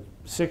a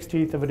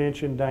 1/16 of an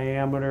inch in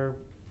diameter,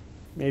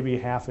 maybe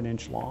 1/2 an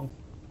inch long.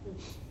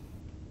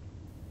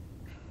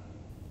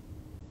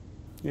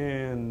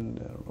 And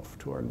I don't know,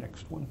 to our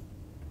next one.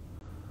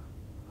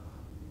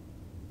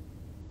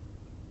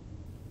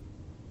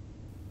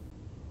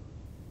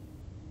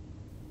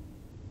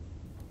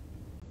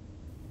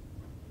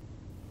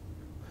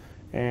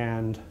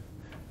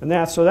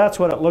 So that's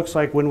what it looks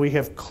like when we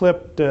have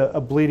clipped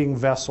a bleeding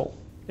vessel.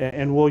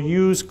 And we'll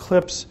use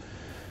clips.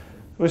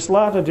 There's a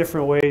lot of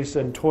different ways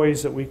and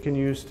toys that we can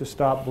use to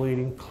stop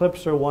bleeding.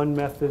 Clips are one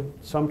method.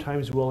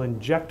 Sometimes we'll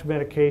inject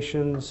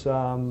medications.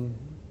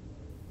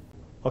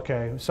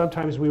 Okay,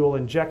 sometimes we will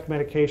inject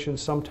medication,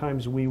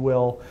 sometimes we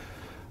will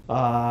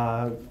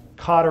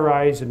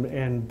cauterize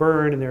and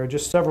burn, and there are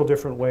just several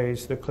different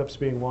ways, the clips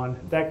being one.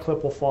 That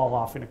clip will fall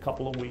off in a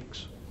couple of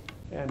weeks.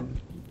 And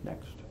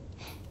next.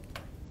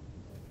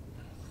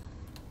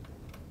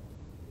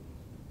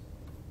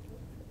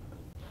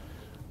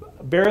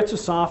 Barrett's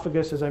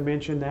esophagus, as I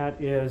mentioned,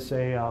 that is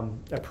a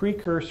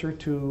precursor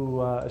to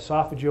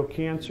esophageal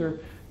cancer.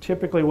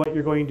 Typically what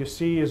you're going to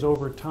see is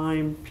over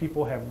time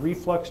people have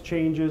reflux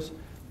changes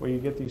where you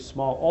get these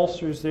small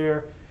ulcers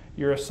there.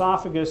 Your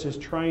esophagus is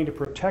trying to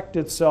protect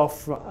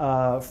itself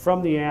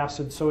from the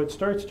acid, so it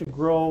starts to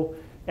grow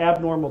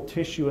abnormal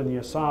tissue in the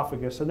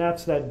esophagus, and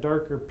that's that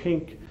darker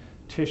pink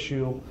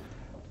tissue.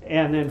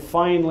 And then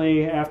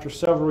finally, after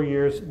several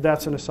years,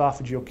 that's an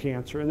esophageal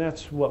cancer, and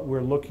that's what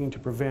we're looking to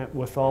prevent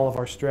with all of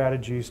our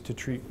strategies to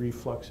treat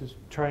reflux, is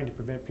trying to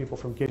prevent people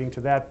from getting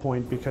to that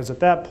point, because at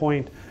that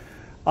point,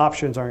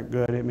 options aren't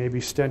good. It may be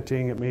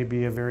stenting, it may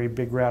be a very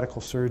big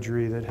radical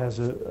surgery that has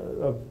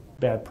a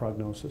bad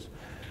prognosis.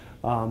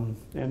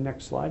 And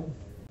next slide.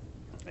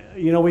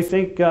 You know, we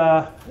think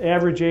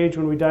average age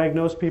when we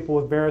diagnose people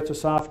with Barrett's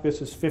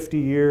esophagus is 50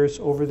 years.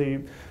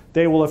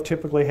 They will have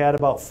typically had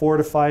about 4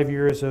 to 5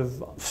 years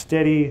of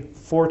steady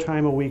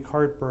 4-time-a-week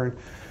heartburn.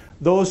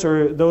 Those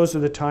are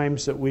the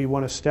times that we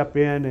want to step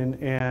in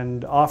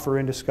and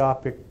offer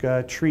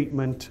endoscopic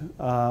treatment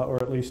or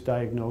at least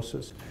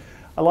diagnosis.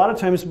 A lot of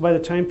times by the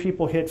time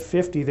people hit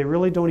 50, they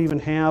really don't even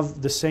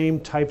have the same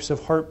types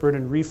of heartburn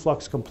and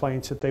reflux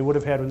complaints that they would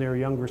have had when they were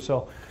younger.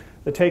 So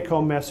the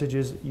take-home message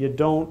is you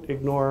don't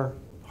ignore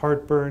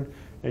heartburn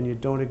and you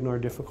don't ignore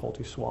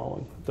difficulty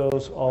swallowing.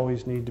 Those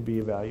always need to be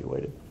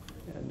evaluated.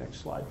 And next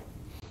slide.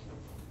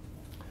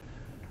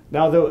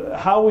 Now,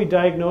 how we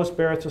diagnose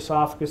Barrett's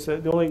esophagus,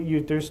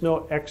 there's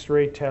no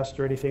x-ray test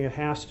or anything. It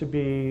has to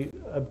be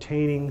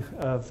obtaining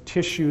of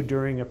tissue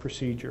during a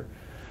procedure.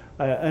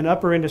 An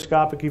upper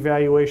endoscopic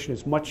evaluation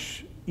is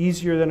much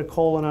easier than a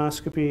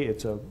colonoscopy.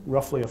 It's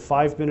roughly a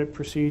 5-minute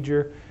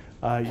procedure.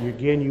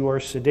 Again, you are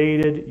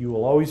sedated. You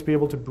will always be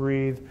able to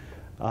breathe.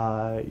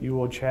 You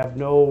will have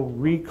no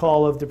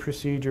recall of the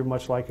procedure,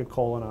 much like a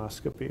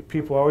colonoscopy.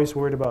 People are always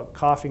worried about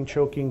coughing,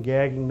 choking,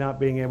 gagging, not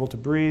being able to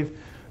breathe.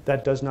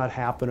 That does not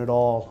happen at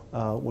all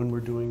when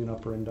we're doing an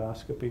upper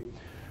endoscopy.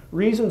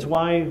 Reasons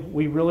why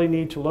we really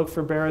need to look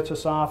for Barrett's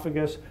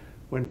esophagus: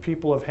 when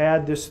people have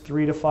had this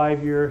 3 to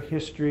 5 year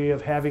history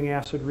of having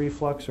acid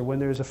reflux, or when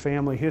there's a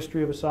family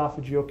history of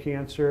esophageal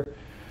cancer.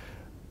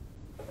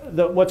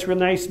 What's real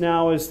nice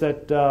now is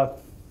that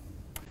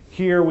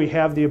here we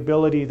have the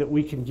ability that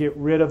we can get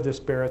rid of this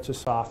Barrett's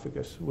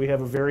esophagus. We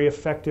have a very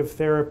effective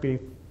therapy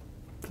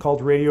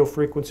called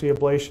radiofrequency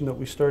ablation that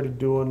we started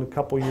doing a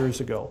couple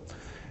years ago.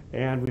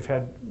 And we've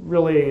had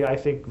really, I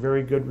think,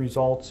 very good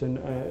results, and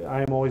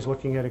I'm always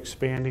looking at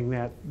expanding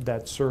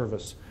that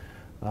service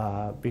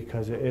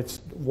because it's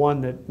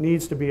one that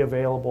needs to be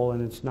available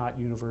and it's not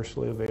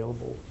universally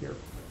available here.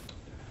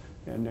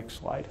 And next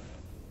slide.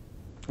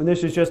 And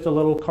this is just a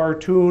little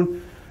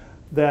cartoon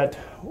that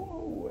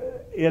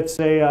it's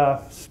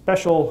a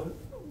special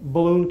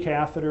balloon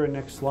catheter, and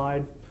next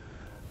slide,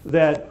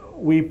 that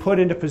we put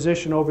into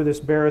position over this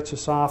Barrett's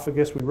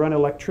esophagus. We run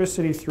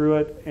electricity through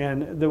it,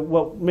 and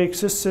what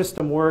makes this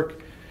system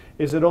work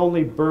is it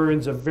only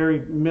burns a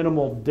very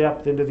minimal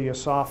depth into the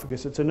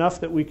esophagus. It's enough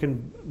that we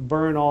can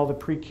burn all the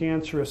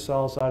precancerous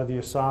cells out of the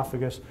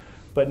esophagus,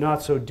 but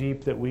not so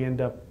deep that we end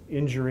up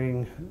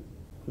injuring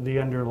the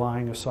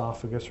underlying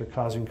esophagus or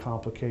causing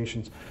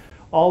complications.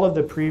 All of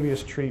the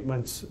previous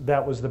treatments,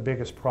 that was the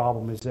biggest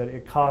problem, is that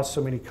it caused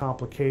so many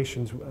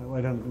complications.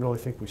 I don't really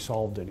think we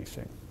solved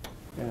anything.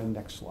 And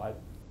next slide.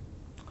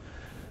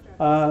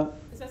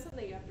 Is that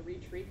something you have to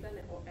retreat then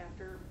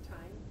after time?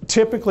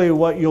 Typically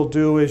what you'll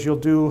do is you'll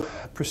do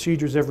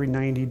procedures every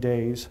 90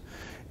 days.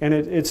 And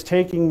it's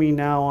taking me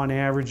now on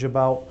average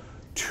about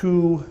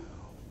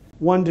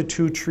 1 to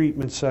 2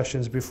 treatment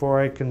sessions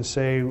before I can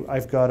say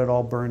I've got it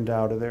all burned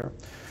out of there.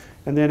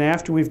 And then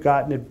after we've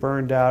gotten it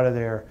burned out of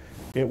there,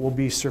 it will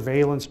be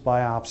surveillance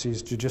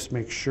biopsies to just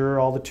make sure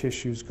all the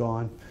tissue's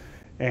gone.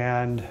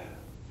 And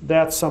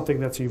that's something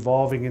that's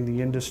evolving in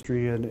the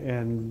industry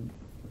and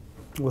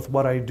with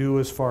what I do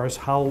as far as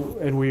how,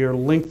 and we are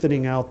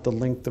lengthening out the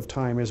length of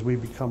time as we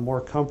become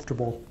more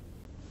comfortable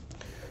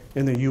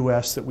in the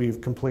US that we've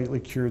completely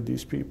cured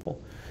these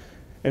people.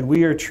 And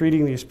we are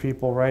treating these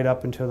people right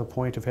up until the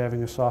point of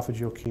having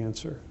esophageal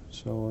cancer.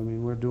 So, I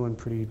mean, we're doing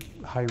pretty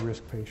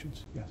high-risk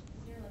patients. Yes? Is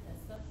there like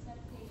a subset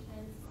of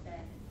patients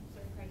that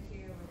certain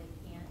criteria where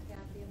they can't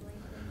have the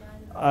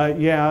ablation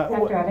done? Yeah.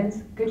 Dr.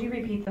 Evans, could you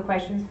repeat the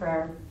questions for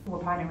our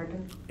Wapana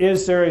Ripon?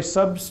 Is there a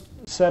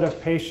subset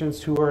of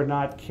patients who are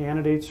not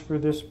candidates for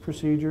this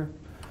procedure?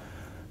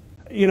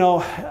 You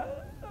know,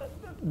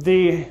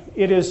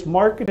 it is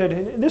marketed,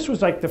 and this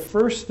was like the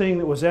first thing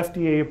that was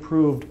FDA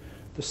approved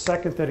the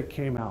second that it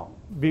came out,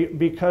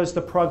 because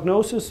the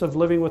prognosis of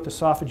living with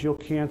esophageal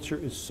cancer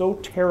is so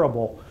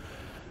terrible,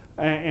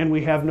 and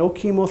we have no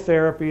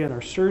chemotherapy, and our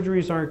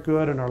surgeries aren't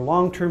good, and our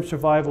long-term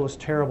survival is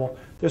terrible.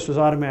 This was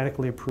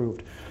automatically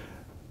approved.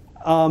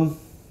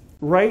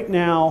 right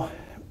now,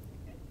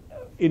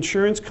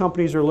 insurance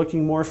companies are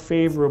looking more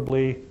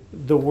favorably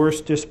the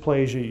worse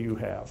dysplasia you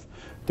have,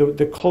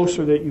 the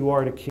closer that you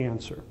are to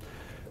cancer.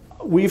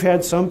 We've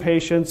had some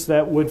patients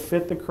that would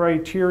fit the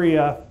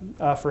criteria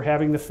for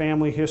having the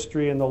family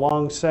history and the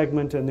long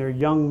segment, and they're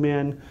young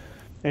men.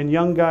 And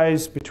young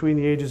guys between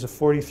the ages of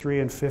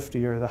 43 and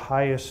 50 are the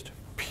highest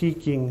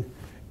peaking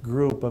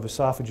group of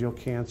esophageal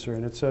cancer.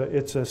 And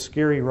it's a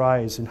scary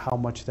rise in how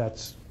much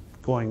that's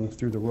going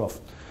through the roof.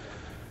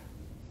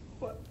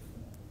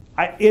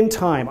 In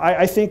time,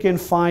 I think in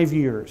 5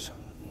 years,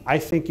 I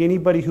think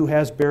anybody who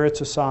has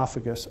Barrett's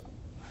esophagus,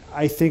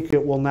 I think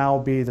it will now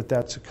be that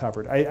that's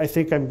covered. I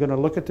think I'm going to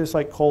look at this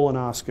like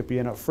colonoscopy.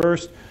 And at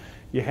first,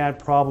 you had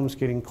problems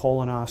getting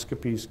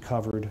colonoscopies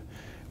covered.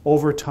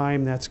 Over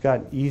time, that's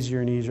gotten easier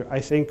and easier. I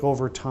think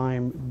over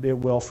time, it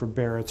will for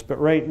Barrett's. But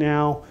right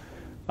now,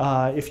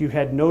 if you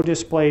had no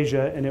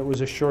dysplasia and it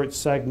was a short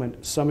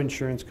segment, some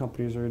insurance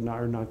companies are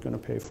not going to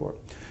pay for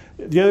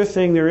it. The other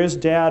thing, there is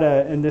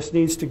data, and this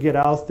needs to get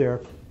out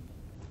there.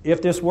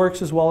 If this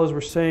works as well as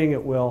we're saying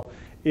it will,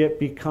 it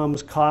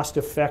becomes cost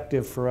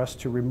effective for us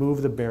to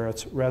remove the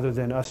Barrett's rather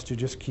than us to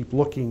just keep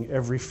looking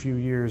every few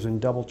years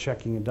and double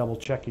checking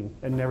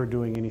and never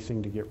doing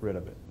anything to get rid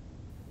of it.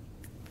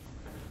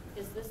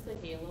 Is this the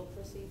Halo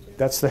procedure?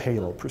 That's the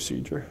Halo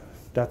procedure.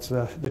 That's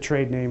the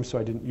trade name, so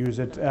I didn't use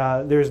it.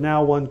 There's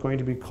now one going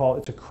to be called,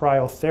 it's a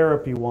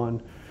cryotherapy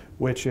one,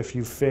 which if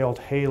you failed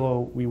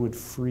Halo, we would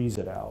freeze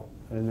it out.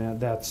 And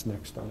that's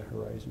next on the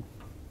horizon.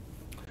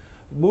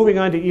 Moving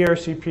on to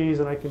ERCPs,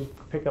 and I can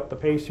pick up the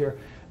pace here.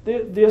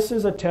 This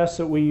is a test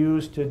that we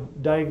use to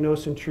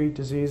diagnose and treat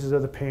diseases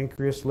of the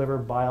pancreas, liver,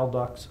 bile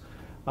ducts.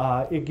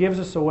 It gives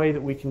us a way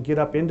that we can get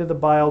up into the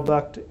bile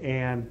duct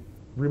and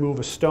remove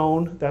a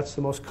stone. That's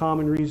the most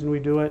common reason we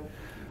do it.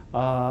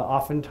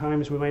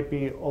 Oftentimes we might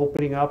be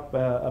opening up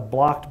a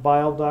blocked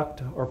bile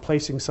duct or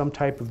placing some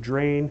type of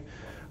drain.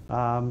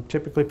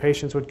 Typically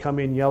patients would come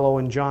in yellow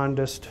and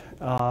jaundiced.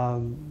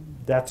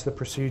 That's the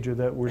procedure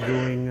that we're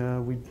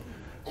doing. We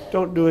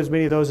don't do as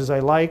many of those as I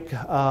like.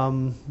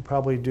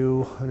 Probably do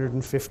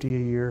 150 a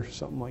year,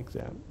 something like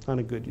that, on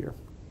a good year.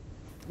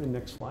 The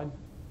next slide.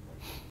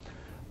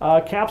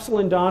 Capsule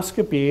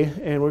endoscopy,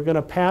 and we're going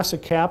to pass a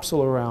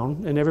capsule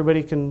around, and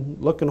everybody can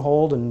look and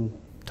hold and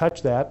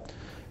touch that.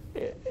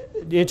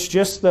 It's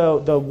just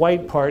the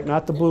white part,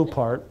 not the blue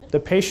part. The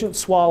patient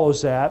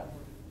swallows that,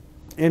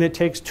 and it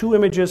takes 2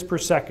 images per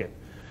second.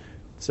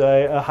 It's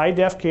a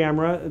high-def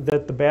camera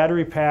that the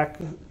battery pack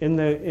in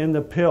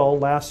the pill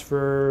lasts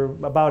for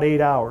about 8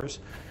 hours.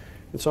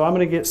 And so I'm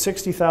going to get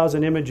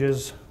 60,000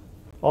 images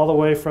all the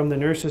way from the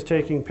nurses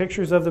taking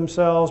pictures of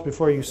themselves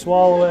before you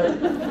swallow it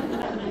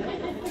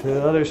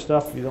to other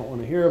stuff you don't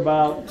want to hear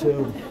about,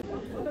 to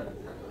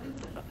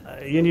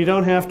and you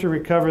don't have to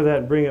recover that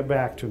and bring it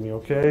back to me,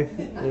 okay?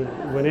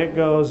 When it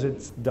goes,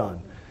 it's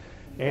done.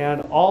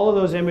 And all of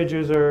those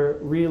images are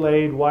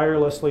relayed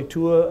wirelessly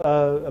to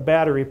a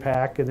battery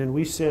pack, and then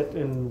we sit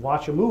and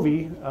watch a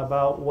movie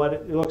about what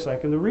it looks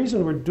like. And the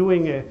reason we're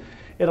doing it,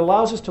 it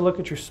allows us to look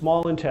at your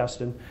small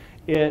intestine.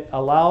 It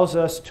allows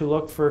us to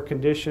look for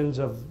conditions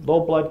of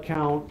low blood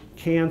count,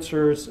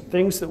 cancers,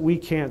 things that we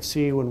can't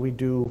see when we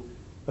do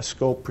a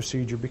scope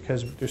procedure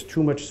because there's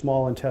too much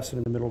small intestine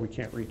in the middle we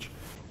can't reach.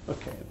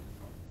 Okay.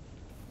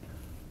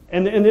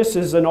 And this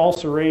is an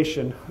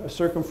ulceration, a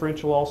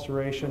circumferential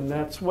ulceration.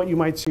 That's what you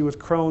might see with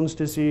Crohn's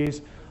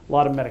disease. A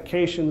lot of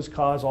medications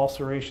cause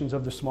ulcerations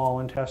of the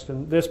small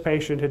intestine. This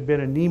patient had been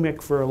anemic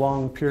for a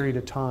long period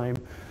of time,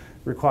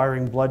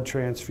 requiring blood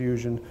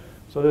transfusion.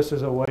 So this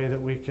is a way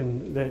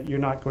that you're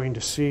not going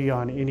to see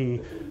on any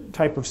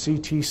type of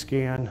CT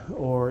scan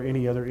or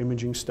any other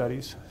imaging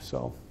studies.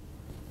 So,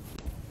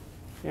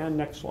 and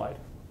next slide.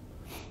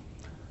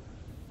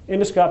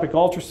 Endoscopic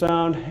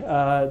ultrasound,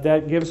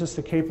 that gives us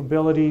the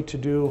capability to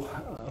do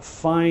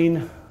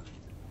fine,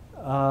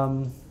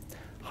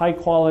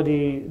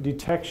 high-quality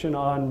detection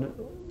on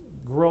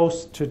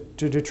growth to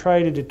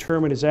try to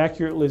determine as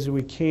accurately as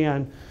we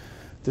can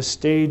the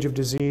stage of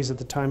disease at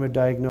the time of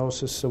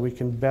diagnosis so we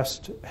can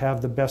best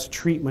have the best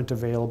treatment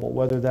available,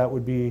 whether that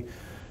would be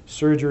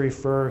surgery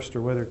first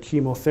or whether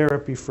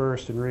chemotherapy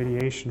first and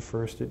radiation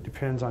first. It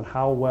depends on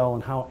how well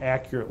and how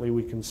accurately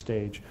we can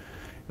stage.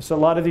 So a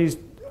lot of these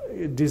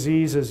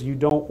diseases, you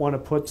don't want to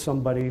put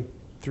somebody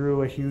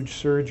through a huge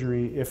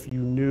surgery if you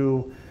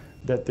knew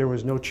that there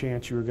was no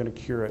chance you were going to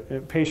cure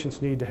it.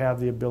 Patients need to have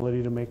the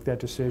ability to make that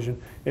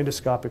decision.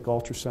 Endoscopic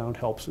ultrasound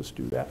helps us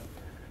do that.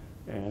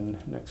 And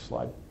next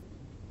slide.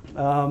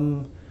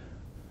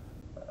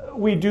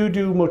 We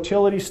do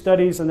motility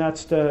studies, and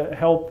that's to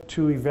help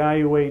to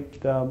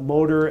evaluate the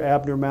motor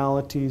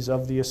abnormalities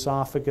of the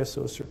esophagus.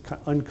 Those are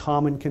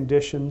uncommon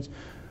conditions,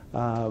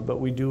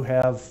 but we do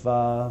have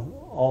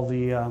all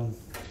the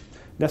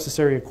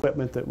necessary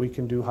equipment that we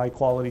can do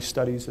high-quality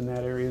studies in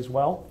that area as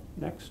well.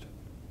 Next.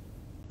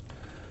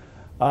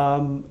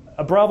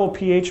 A Bravo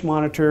pH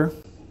monitor.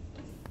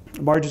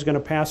 Marge is going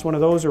to pass one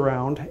of those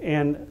around,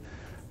 and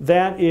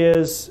that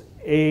is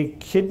a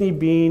kidney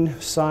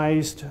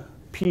bean-sized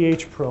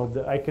pH probe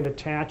that I can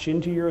attach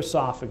into your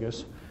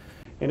esophagus,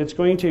 and it's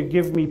going to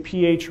give me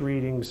pH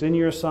readings in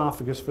your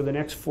esophagus for the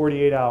next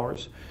 48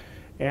 hours.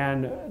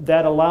 And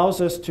that allows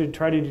us to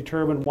try to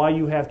determine why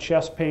you have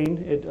chest pain.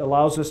 It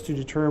allows us to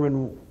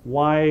determine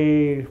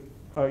why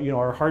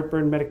our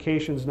heartburn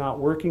medication is not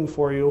working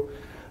for you.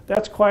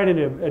 That's quite an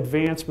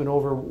advancement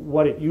over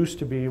what it used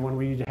to be when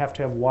we have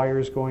to have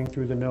wires going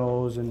through the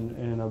nose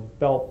and a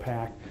belt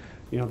pack.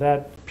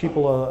 That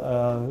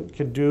people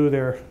can do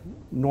their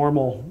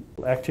normal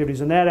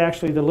activities. And that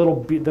actually, the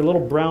little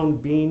brown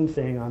bean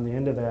thing on the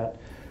end of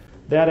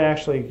that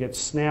actually gets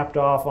snapped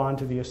off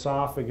onto the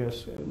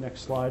esophagus.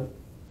 Next slide.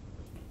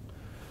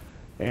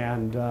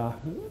 And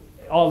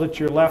all that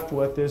you're left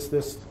with is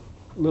this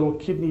little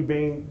kidney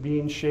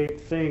bean shaped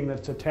thing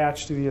that's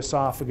attached to the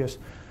esophagus.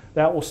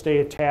 That will stay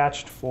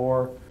attached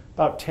for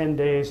about 10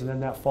 days, and then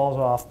that falls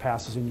off,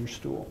 passes in your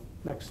stool.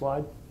 Next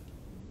slide.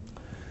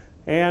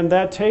 And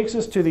that takes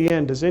us to the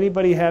end. Does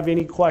anybody have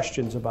any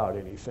questions about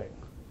anything?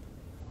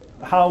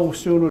 How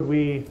soon would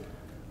we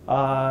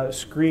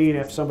screen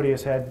if somebody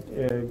has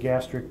had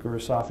gastric or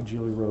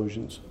esophageal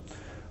erosions?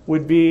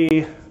 Would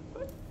be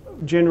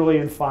generally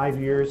in 5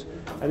 years.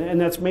 And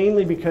that's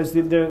mainly because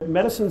the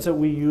medicines that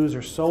we use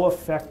are so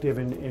effective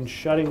in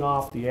shutting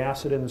off the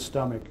acid in the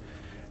stomach.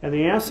 And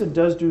the acid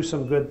does do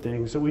some good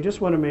things, so we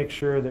just want to make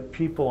sure that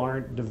people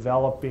aren't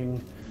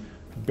developing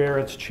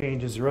Barrett's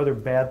changes or other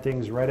bad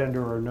things right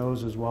under our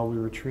noses while we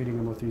were treating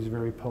them with these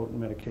very potent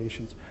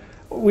medications.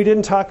 We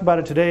didn't talk about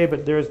it today,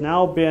 but there's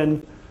now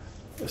been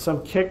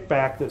some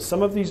kickback that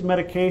some of these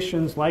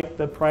medications, like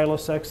the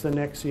Prilosec, the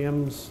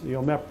Nexiums, the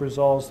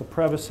Omeprazoles, the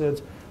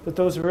Prevacid, that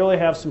those really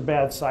have some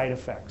bad side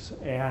effects.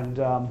 And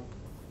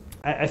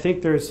I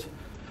think there's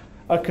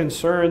a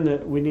concern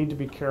that we need to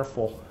be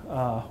careful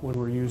when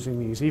we're using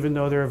these. Even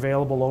though they're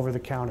available over the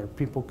counter,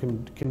 people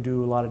can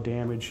do a lot of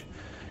damage.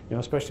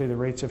 Especially the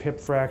rates of hip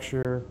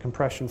fracture,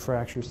 compression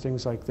fractures,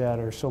 things like that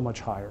are so much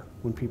higher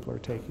when people are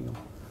taking them.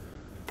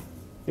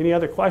 Any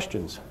other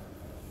questions?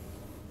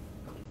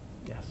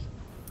 Yes?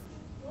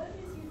 What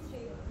is your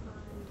take on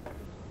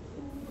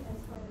food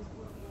as far as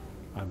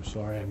organic? I'm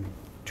sorry, I'm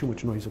too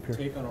much noise up here.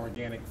 Take on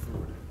organic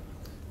food.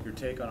 Your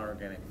take on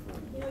organic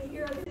food. You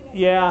hear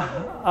everything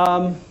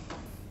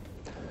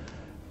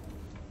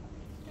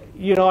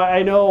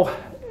I know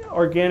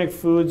organic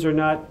foods are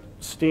not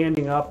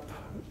standing up.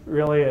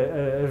 Really,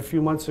 a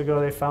few months ago,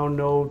 they found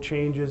no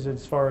changes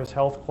as far as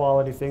health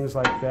quality, things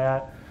like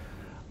that.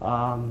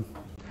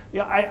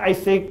 I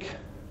think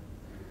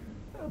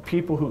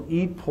people who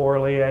eat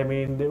poorly,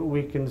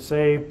 we can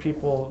say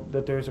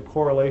that there's a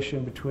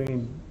correlation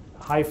between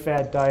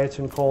high-fat diets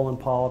and colon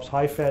polyps,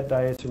 high-fat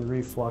diets and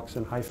reflux,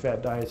 and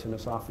high-fat diets and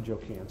esophageal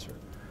cancer.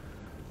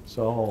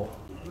 So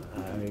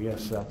I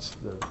guess that's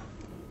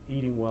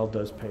eating well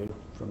does pay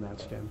from that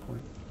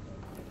standpoint.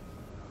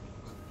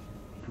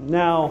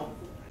 Now,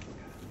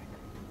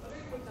 what are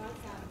your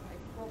thoughts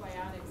on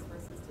probiotics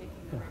versus taking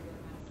the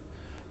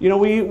regular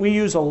medicine? We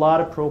use a lot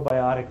of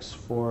probiotics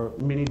for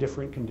many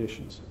different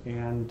conditions,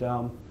 and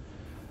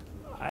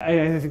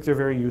I think they're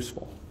very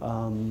useful.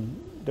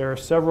 There are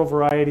several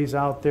varieties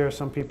out there.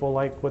 Some people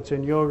like what's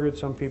in yogurt.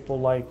 Some people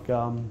like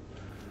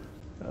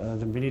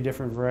the many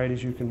different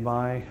varieties you can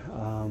buy.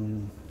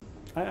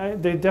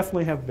 They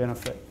definitely have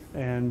benefit,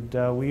 and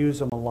we use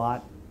them a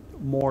lot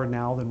more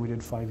now than we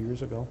did 5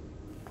 years ago.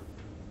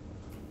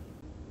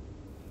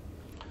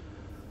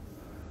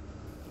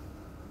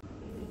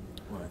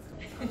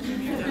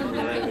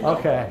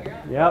 Okay,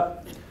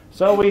 yep.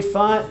 So we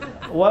thought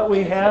what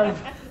we have,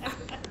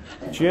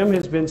 Jim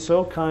has been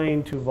so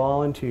kind to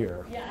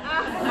volunteer.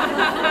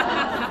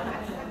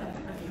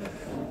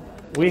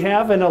 We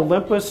have an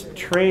Olympus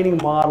training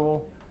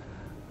model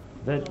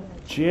that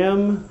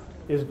Jim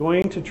is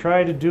going to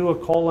try to do a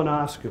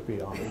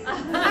colonoscopy on.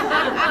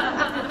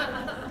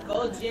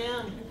 Go,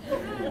 Jim.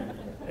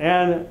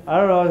 And I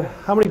don't know,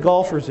 how many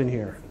golfers in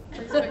here?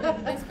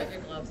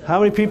 How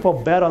many people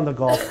bet on the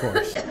golf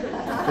course?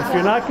 If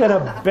you're not going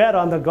to bet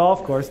on the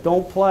golf course,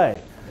 don't play.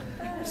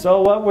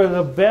 So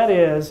the bet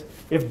is,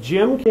 if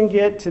Jim can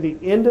get to the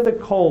end of the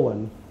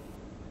colon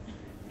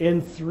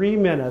in 3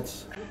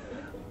 minutes,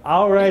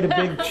 I'll write a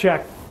big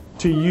check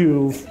to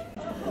you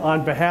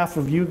on behalf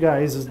of you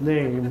guys'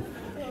 name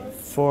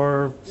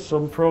for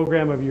some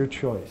program of your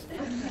choice.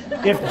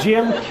 If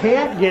Jim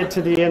can't get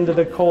to the end of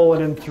the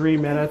colon in 3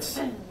 minutes,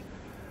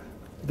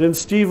 then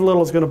Steve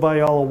Little is going to buy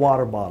you all a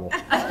water bottle.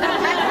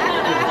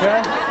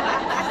 Okay?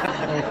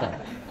 Okay.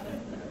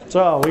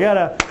 So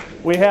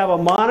we have a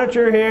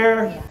monitor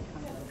here.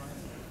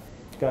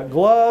 Got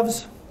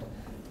gloves.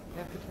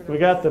 We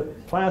got the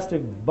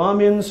plastic bum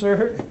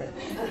insert.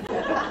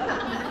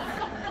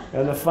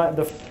 And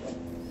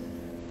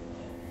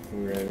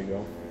We ready to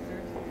go?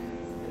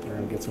 We're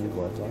going to get some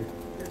gloves on.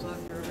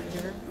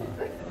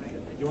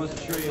 You want us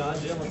to cheer you on,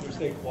 Jim? Let's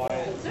stay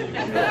quiet so you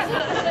can You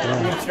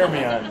can cheer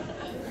me on.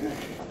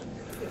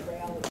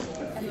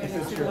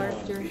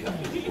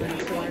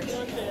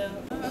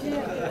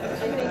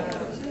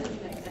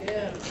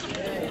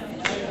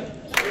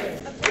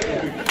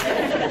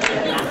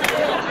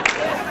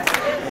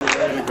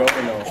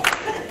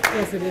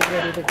 Yes, it is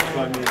ready to So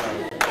I go. mean,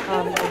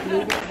 I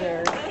believe it's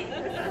there.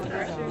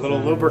 a little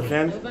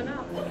lubricant.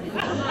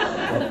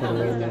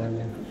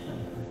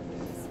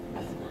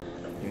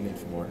 You need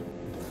some more.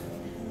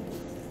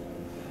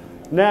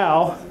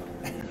 Now,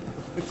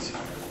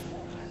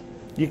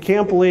 you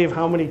can't believe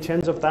how many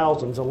tens of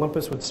thousands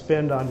Olympus would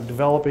spend on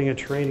developing a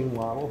training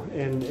model.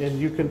 And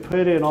you can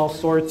put in all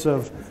sorts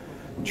of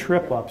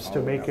trip-ups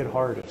to make it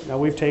harder. Now,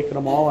 we've taken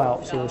them all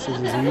out, so this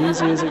is as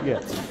easy as it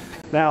gets.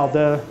 Now,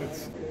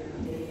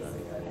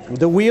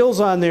 the wheels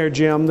on there,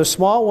 Jim, the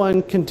small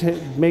one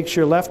makes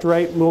your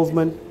left-right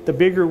movement. The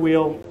bigger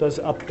wheel does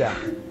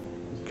up-down.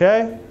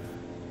 Okay?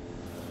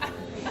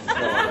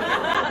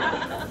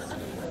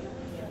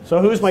 So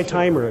who's my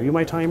timer? Are you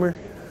my timer?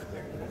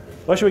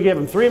 What should we give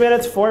him? 3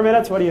 minutes? 4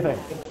 minutes? What do you think?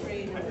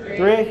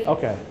 3?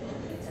 Okay.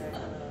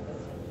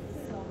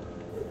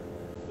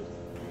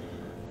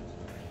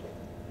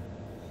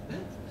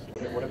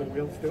 What do the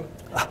wheels do?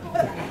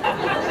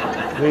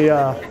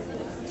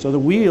 So the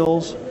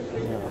wheels.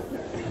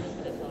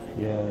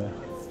 Yeah.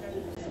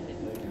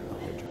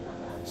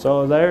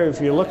 So there,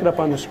 if you look it up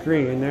on the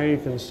screen, there you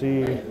can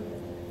see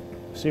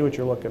what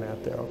you're looking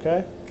at there.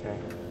 Okay. Okay.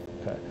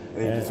 Okay.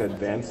 And you just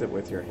advance it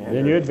with your hand.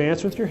 Then you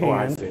advance with your Oh,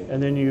 I hand, see.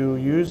 and then you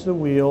use the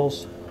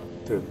wheels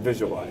To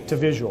visualize. to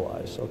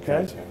visualize.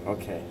 Okay. Gotcha.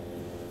 Okay.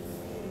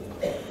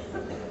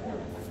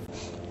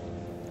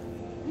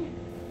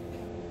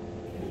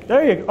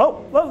 There you go.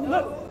 Oh, look,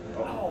 look.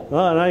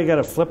 Oh, now you got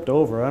it flipped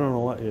over. I don't know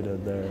what you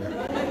did there.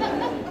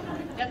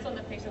 That's when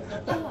the patient's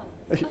like, oh.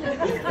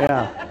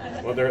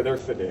 Yeah. Well, they're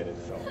sedated,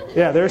 so.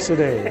 Yeah, they're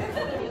sedated.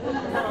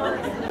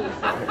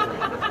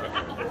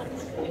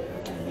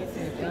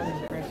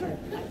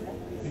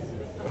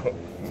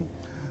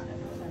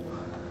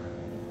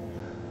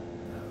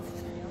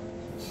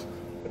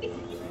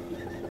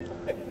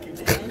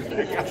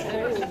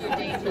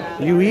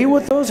 You eat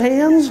with those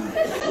hands?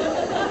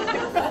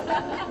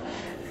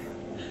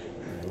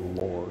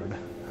 Lord.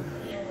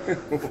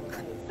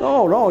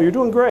 Oh, no, you're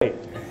doing great.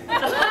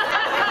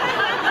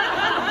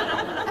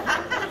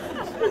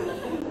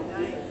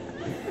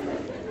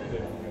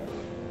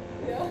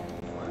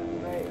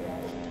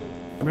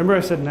 Remember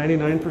I said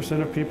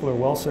 99% of people are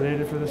well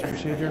sedated for this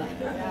procedure?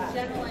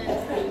 General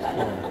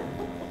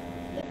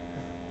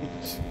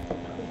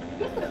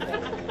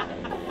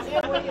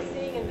Jim, what are you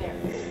seeing in there?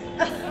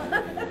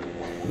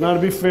 Now, to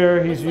be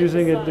fair, he's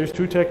using it. There's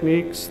two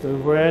techniques: the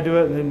way I do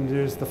it, and then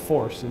there's the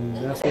force, and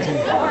that's what he's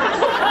doing.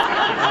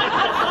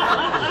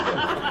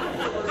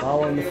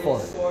 Following the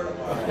force.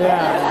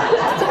 Yeah.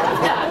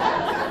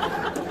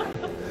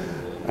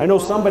 I know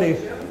somebody.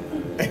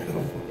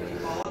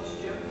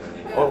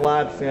 Oh,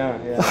 lots, yeah.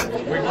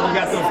 We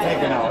got those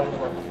taken out.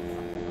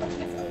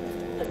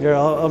 Here,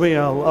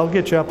 I'll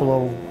get you up a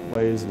little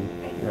ways, and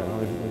yeah, I'll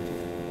give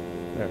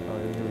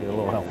you a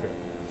little help here.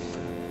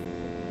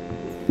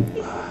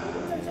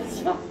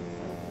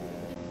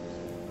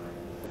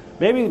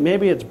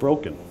 Maybe it's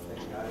broken.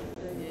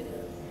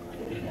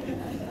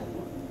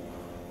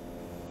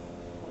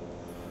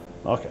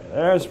 Okay,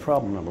 there's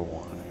problem number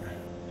one here.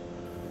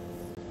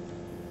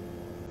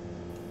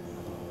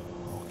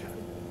 Okay.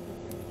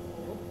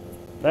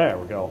 There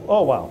we go.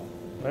 Oh wow,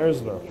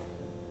 there's the.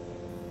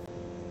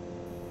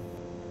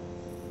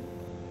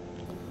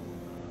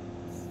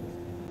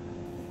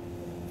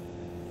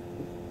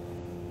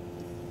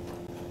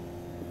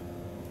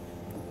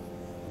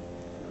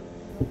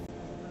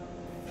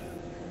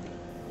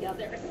 Yeah,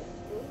 there.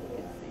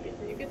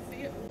 You can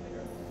see it.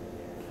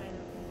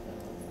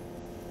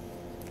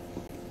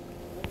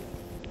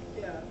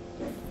 Yeah.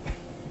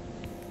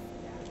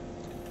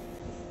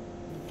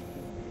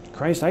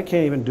 Christ, I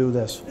can't even do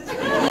this.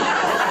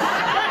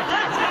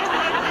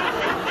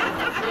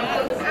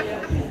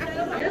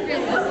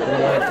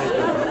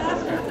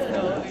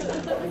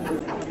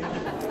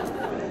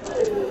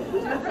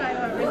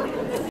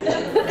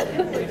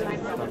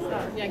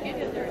 Yeah, get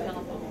in there and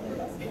help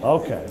them.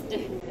 Okay.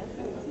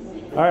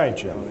 All right,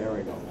 Jim. There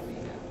we go.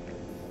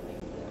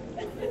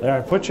 There,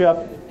 I put you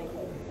up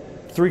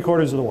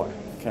 3/4 of the way.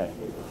 Okay.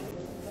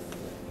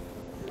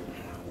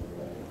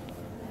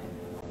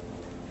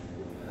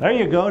 There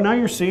you go. Now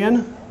you're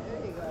seeing.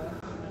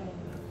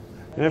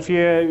 And if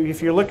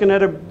you're looking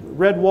at a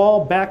red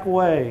wall, back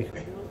away.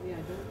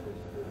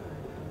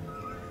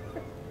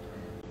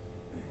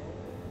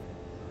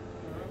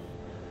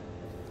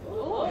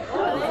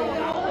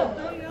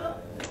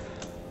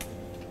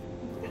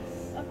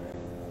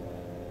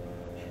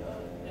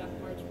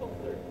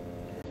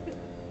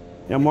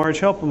 Yeah, Marge,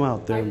 help him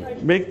out there.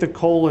 Make the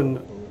colon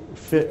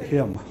fit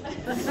him. I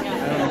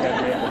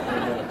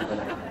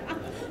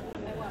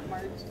want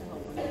Marge to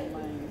help him with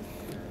mine.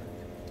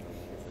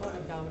 It's called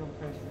abdominal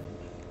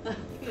pressure.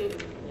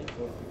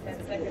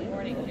 10-second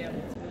warning, Jim.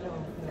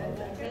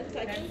 10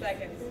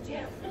 seconds.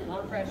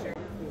 Long pressure.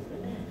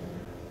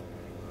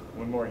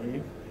 One more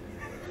heave.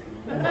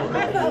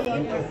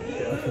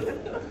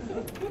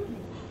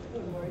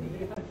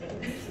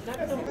 Not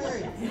so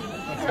hard.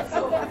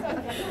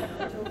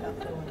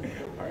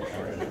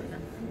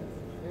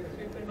 Should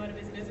we put him out of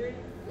his misery?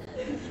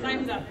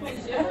 Time's up.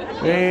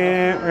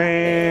 There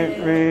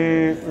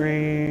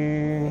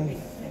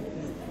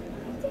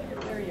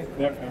you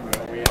go.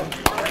 There we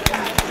go.